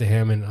makes sense to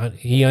him, and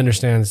he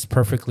understands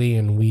perfectly,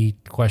 and we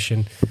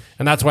question.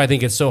 And that's why I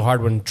think it's so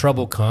hard when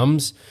trouble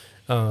comes.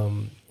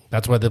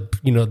 That's why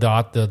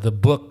the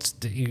books,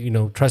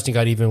 trusting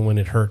God even when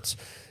it hurts,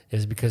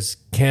 is because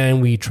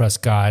can we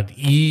trust God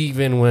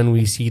even when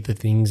we see the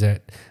things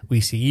that we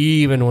see,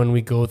 even when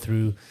we go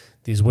through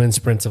these wind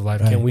sprints of life,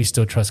 can we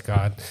still trust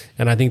God?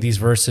 And I think these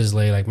verses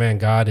lay like, man,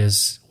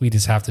 we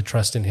just have to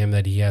trust in him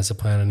that he has a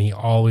plan, and he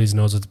always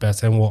knows what's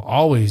best and will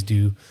always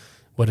do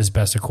what is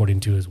best according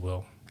to his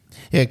will.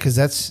 Yeah, because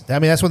that's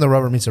when the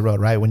rubber meets the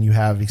road, right? When you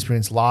have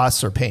experienced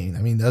loss or pain. I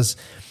mean, that's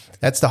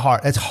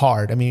hard. It's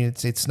hard. I mean,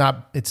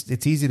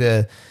 it's easy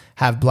to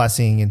have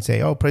blessing and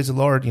say, oh, praise the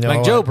Lord.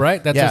 Like Job,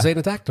 right? That's what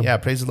Satan attacked him. Yeah,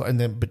 praise the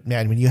Lord. But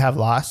man, when you have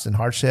loss and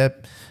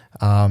hardship,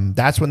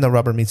 that's when the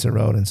rubber meets the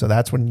road, and so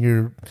that's when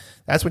you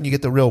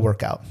get the real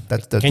workout.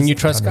 Can you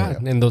trust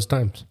God in those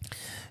times?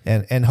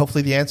 And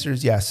hopefully the answer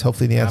is yes.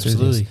 Hopefully the answer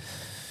is yes.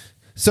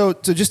 So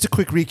just a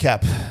quick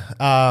recap.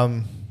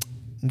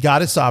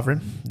 God is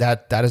sovereign.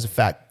 That is a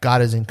fact.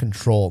 God is in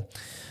control.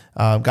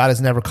 God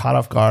is never caught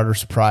off guard or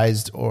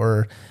surprised,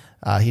 or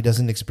he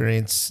doesn't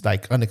experience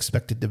like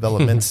unexpected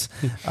developments.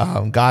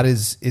 God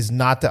is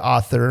not the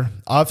author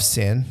of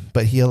sin,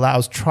 but he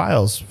allows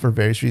trials for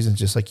various reasons,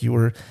 just like you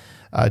were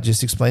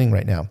just explaining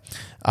right now.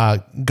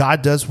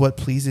 God does what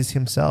pleases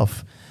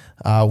himself.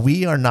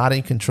 We are not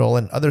in control,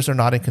 and others are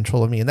not in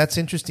control of me. And that's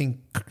an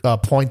interesting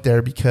point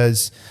there,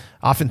 because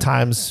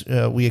oftentimes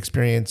we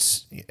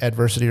experience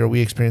adversity, or we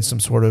experience some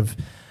sort of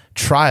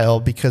trial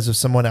because of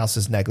someone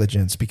else's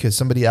negligence, because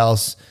somebody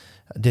else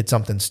did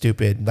something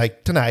stupid,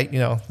 like tonight.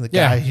 The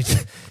guy,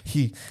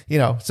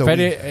 So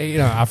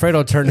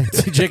Alfredo turned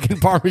into chicken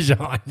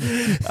parmesan.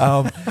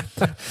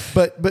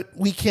 But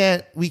we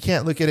can't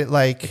look at it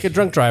like a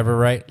drunk driver,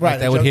 right? Right,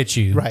 that would hit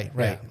you,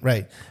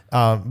 right.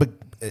 But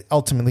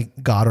ultimately,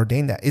 God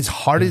ordained that. It's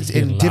hard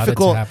and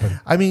difficult.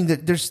 I mean,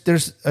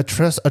 there's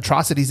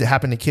atrocities that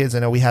happen to kids. I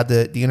know we had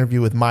the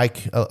interview with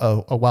Mike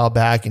a while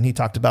back, and he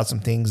talked about some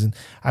things, and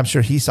I'm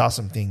sure he saw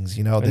some things.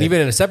 And even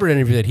in a separate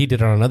interview that he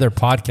did on another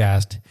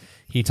podcast,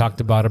 he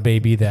talked about a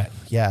baby that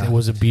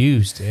was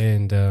abused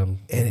and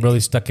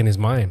really stuck in his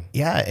mind.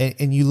 Yeah,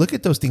 and you look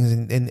at those things,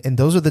 and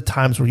those are the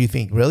times where you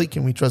think, really,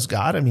 can we trust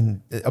God? I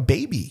mean, a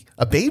baby,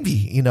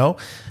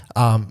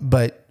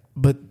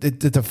 But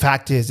the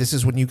fact is, this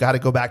is when you got to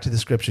go back to the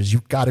scriptures.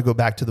 You've got to go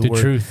back to the word.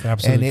 Truth,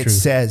 absolutely. And it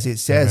says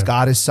Amen.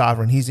 God is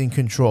sovereign. He's in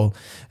control.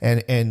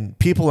 And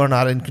people are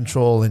not in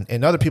control,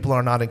 and other people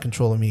are not in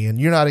control of me,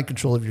 and you're not in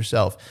control of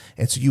yourself.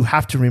 And so you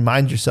have to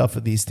remind yourself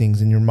of these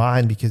things in your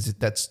mind, because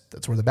that's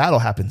where the battle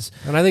happens.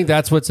 And I think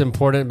that's what's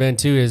important, Ben,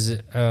 too, is,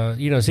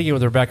 speaking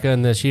with Rebecca,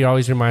 and she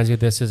always reminds me of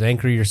this, is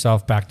anchor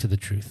yourself back to the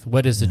truth.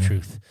 What is the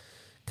truth?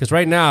 Because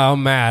right now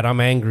I'm mad, I'm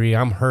angry,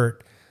 I'm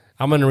hurt.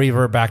 I'm going to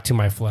revert back to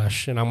my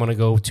flesh, and I'm going to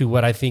go to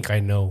what I think I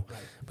know. Right.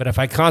 But if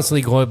I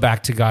constantly go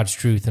back to God's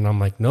truth, and I'm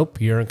like, nope,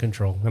 you're in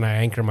control, and I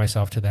anchor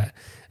myself to that.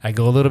 I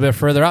go a little bit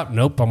further out,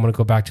 nope, I'm going to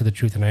go back to the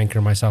truth, and I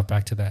anchor myself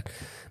back to that.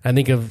 I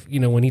think of,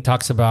 when he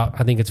talks about,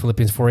 I think it's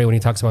Philippians 4:8, when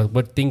he talks about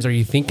what things are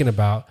you thinking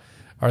about?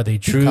 Are they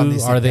true?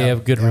 Are they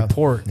of good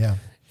report? Yeah.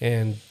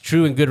 And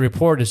true and good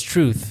report is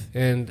truth.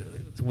 And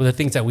the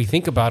things that we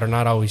think about are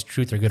not always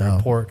truth or good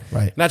report.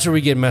 Right. And that's where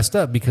we get messed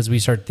up, because we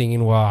start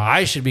thinking, well,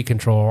 I should be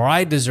controlled, or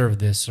I deserve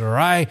this, or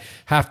I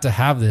have to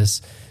have this.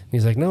 And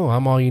he's like, no,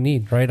 I'm all you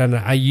need, right? And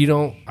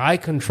I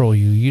control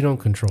you. You don't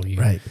control you.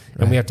 Right.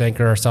 And we have to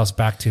anchor ourselves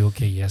back to,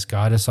 okay, yes,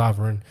 God is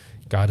sovereign.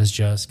 God is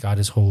just. God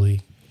is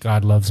holy.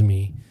 God loves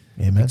me.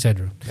 Amen.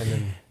 Etc.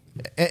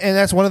 And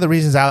that's one of the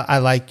reasons I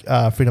like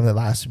Freedom That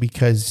Lasts,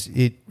 because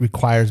it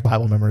requires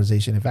Bible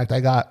memorization. In fact, I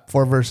got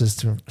 4 verses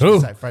to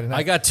recite Friday night.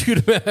 I got 3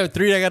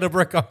 I got to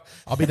break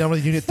off. I'll be done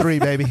with Unit 3,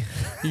 baby.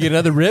 You get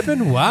another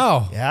ribbon?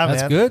 Wow. Yeah,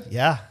 that's man. Good.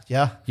 Yeah.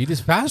 You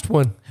just passed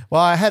one.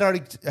 Well, I had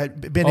already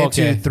been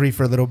into 3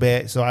 for a little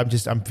bit, so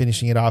I'm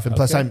finishing it off. And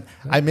plus,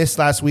 I missed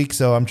last week,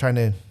 so I'm trying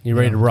to... You're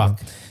ready to rock.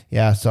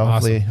 Yeah, so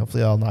awesome.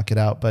 hopefully I'll knock it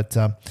out. But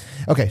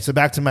okay, so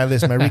back to my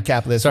list, my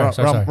recap list.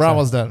 Sorry. We're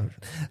almost done.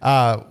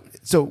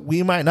 So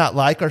we might not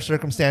like our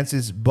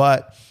circumstances,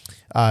 but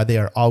they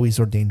are always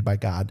ordained by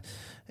God.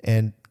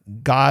 And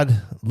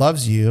God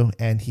loves you,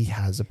 and he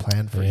has a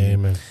plan for you.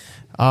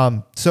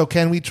 Amen. So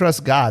can we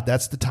trust God?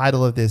 That's the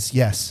title of this.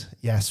 Yes,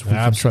 we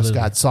can trust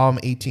God. Psalm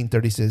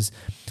 18:30 says,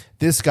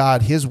 this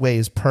God, his way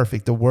is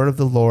perfect. The word of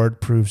the Lord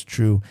proves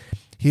true.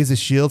 He is a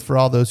shield for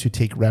all those who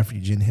take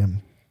refuge in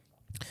him.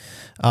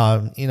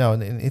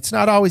 And it's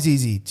not always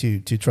easy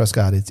to trust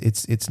God.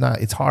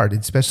 It's hard,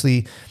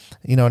 especially,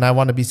 and I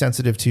want to be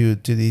sensitive to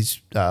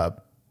these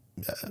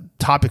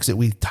topics that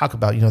we talk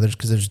about,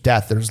 because there's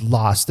death, there's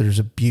loss, there's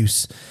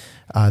abuse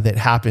that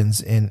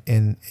happens. And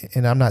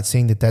I'm not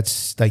saying that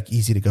that's like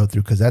easy to go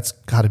through, because that's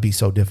got to be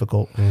so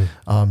difficult.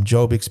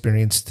 Job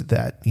experienced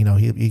that,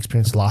 he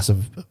experienced loss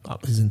of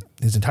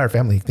his entire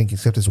family, I think,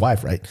 except his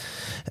wife. Right.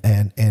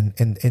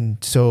 And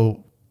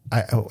so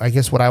I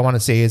guess what I want to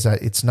say is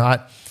it's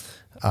not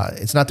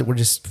that we're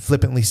just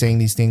flippantly saying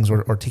these things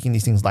or taking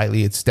these things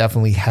lightly. It's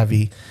definitely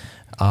heavy.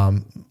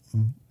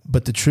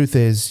 But the truth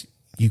is,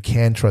 you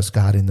can trust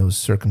God in those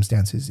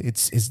circumstances.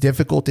 It's as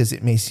difficult as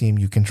it may seem.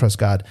 You can trust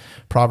God.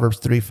 Proverbs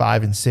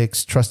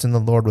 3:5-6, trust in the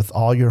Lord with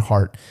all your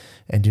heart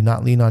and do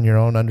not lean on your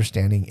own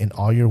understanding. In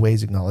all your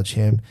ways, acknowledge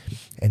him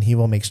and he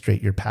will make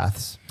straight your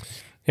paths.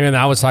 And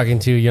I was talking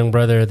to a young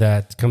brother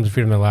that comes to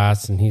Freedom at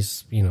Last, and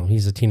he's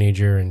a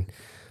teenager, and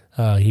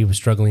he was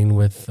struggling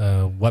with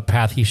what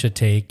path he should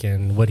take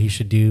and what he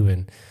should do.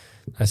 And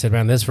I said,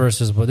 man, this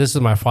is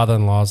my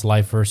father-in-law's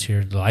life verse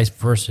here, the life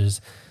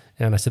verses.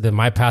 And I said that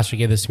my pastor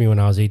gave this to me when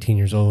I was 18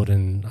 years old,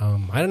 and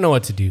I didn't know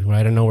what to do. Right?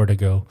 I didn't know where to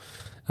go.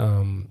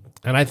 And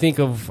I think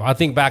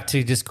back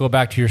to just go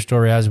back to your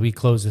story as we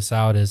close this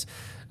out is,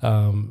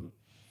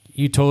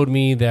 you told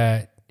me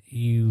that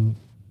you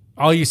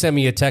sent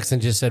me a text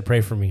and just said,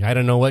 pray for me. I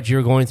don't know what you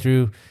were going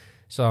through.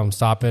 So I'm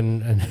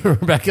stopping, and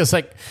Rebecca's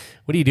like,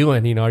 what are you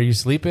doing? Are you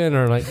sleeping?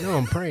 Or like, no,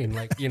 I'm praying.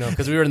 Like,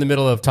 because we were in the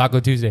middle of Taco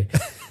Tuesday.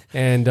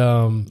 And,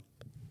 and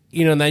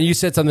then you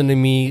said something to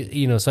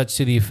me, such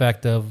to the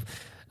effect of,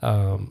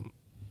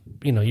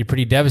 you're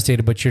pretty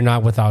devastated, but you're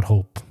not without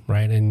hope,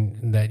 right?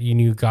 And that you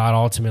knew God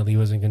ultimately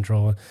was in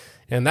control.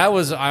 And that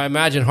was, I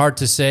imagine, hard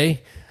to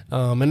say.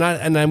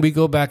 And then we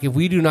go back, if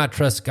we do not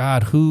trust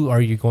God, who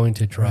are you going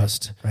to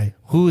trust? Right.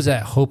 Who's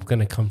that hope going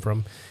to come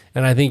from?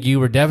 And I think you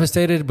were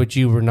devastated, but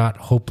you were not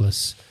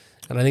hopeless.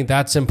 And I think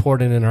that's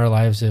important in our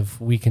lives,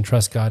 if we can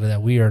trust God,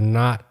 that we are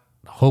not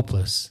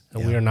hopeless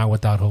and we are not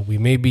without hope. We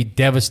may be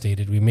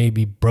devastated, we may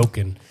be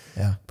broken,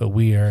 but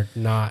we are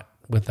not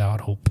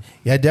without hope.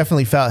 Yeah, I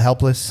definitely felt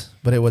helpless,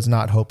 but it was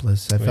not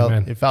hopeless. It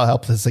felt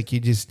helpless. Like you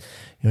just,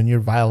 when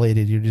you're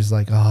violated, you're just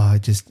like,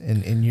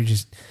 and you're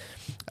just,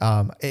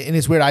 and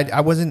it's weird.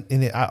 I wasn't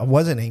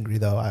angry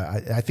though.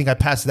 I think I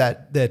passed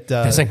that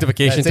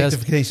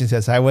sanctification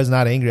test. I was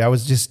not angry. I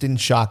was just in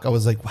shock. I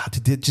was like, wow,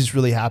 did it just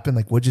really happen?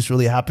 Like, what just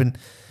really happened?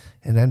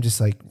 And I'm just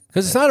like,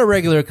 because it's not a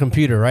regular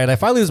computer, right?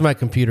 If I lose my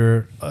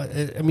computer,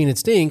 it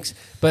stinks,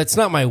 but it's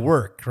not my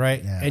work,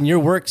 right? Yeah. And your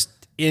work's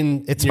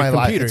it's your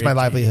computer. It's my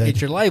livelihood. It's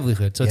your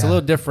livelihood. So it's a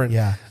little different.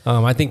 Yeah.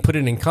 I think put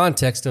it in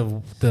context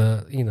of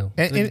the,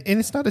 and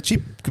it's not a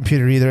cheap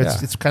computer either.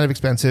 It's kind of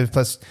expensive.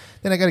 Plus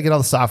then I got to get all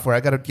the software. I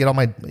got to get all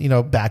my,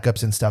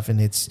 backups and stuff.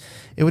 And it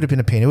would have been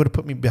a pain. It would have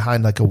put me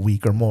behind like a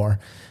week or more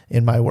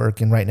in my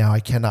work. And right now I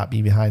cannot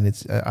be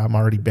behind. I'm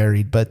already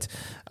buried, but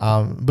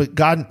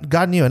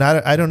God knew. And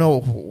I don't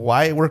know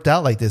why it worked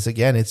out like this.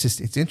 Again,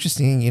 it's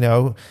interesting,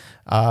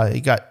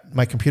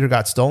 my computer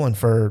got stolen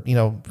for,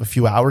 a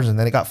few hours, and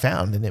then it got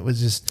found, and it was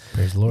just,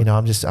 praise the Lord.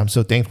 I'm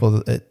so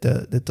thankful that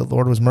the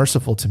Lord was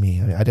merciful to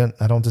me. I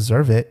don't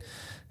deserve it.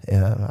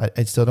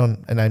 I still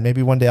don't. And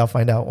maybe one day I'll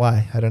find out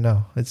why. I don't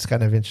know. It's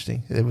kind of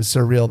interesting. It was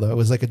surreal though. It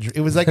was like in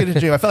a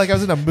dream. I felt like I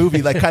was in a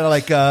movie, like kind of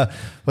like,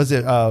 what's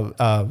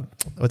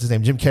his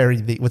name? Jim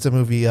Carrey. What's a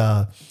movie,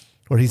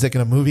 where he's like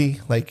in a movie,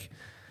 like,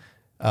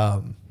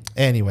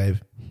 anyway,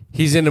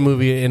 he's in a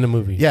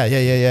movie.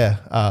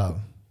 Yeah.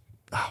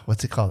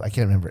 What's it called? I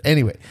can't remember.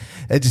 Anyway,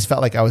 it just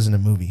felt like I was in a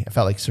movie. I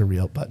felt like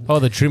surreal, but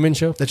the Truman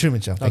Show. The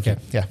Truman Show. Okay,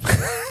 yeah.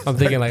 I'm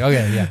thinking like,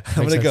 okay, yeah.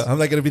 I'm gonna go. I'm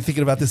not gonna be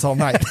thinking about this all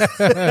night.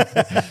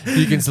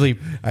 You can sleep.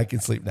 I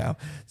can sleep now.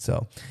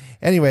 So,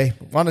 anyway,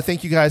 want to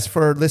thank you guys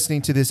for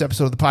listening to this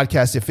episode of the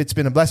podcast. If it's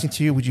been a blessing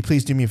to you, would you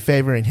please do me a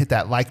favor and hit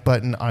that like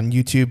button on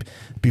YouTube?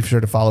 Be sure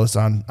to follow us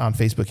on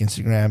Facebook,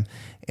 Instagram,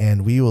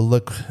 and we will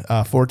look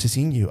forward to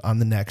seeing you on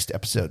the next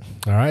episode.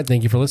 All right.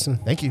 Thank you for listening.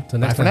 Thank you. Till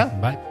next time. Bye for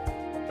now. Bye.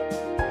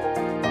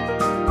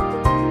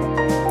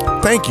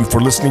 Thank you for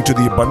listening to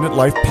the Abundant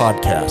Life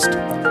Podcast.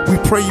 We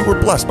pray you were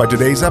blessed by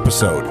today's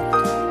episode.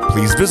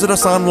 Please visit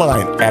us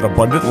online at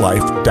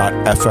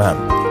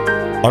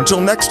abundantlife.fm.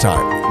 Until next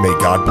time, may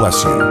God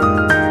bless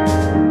you.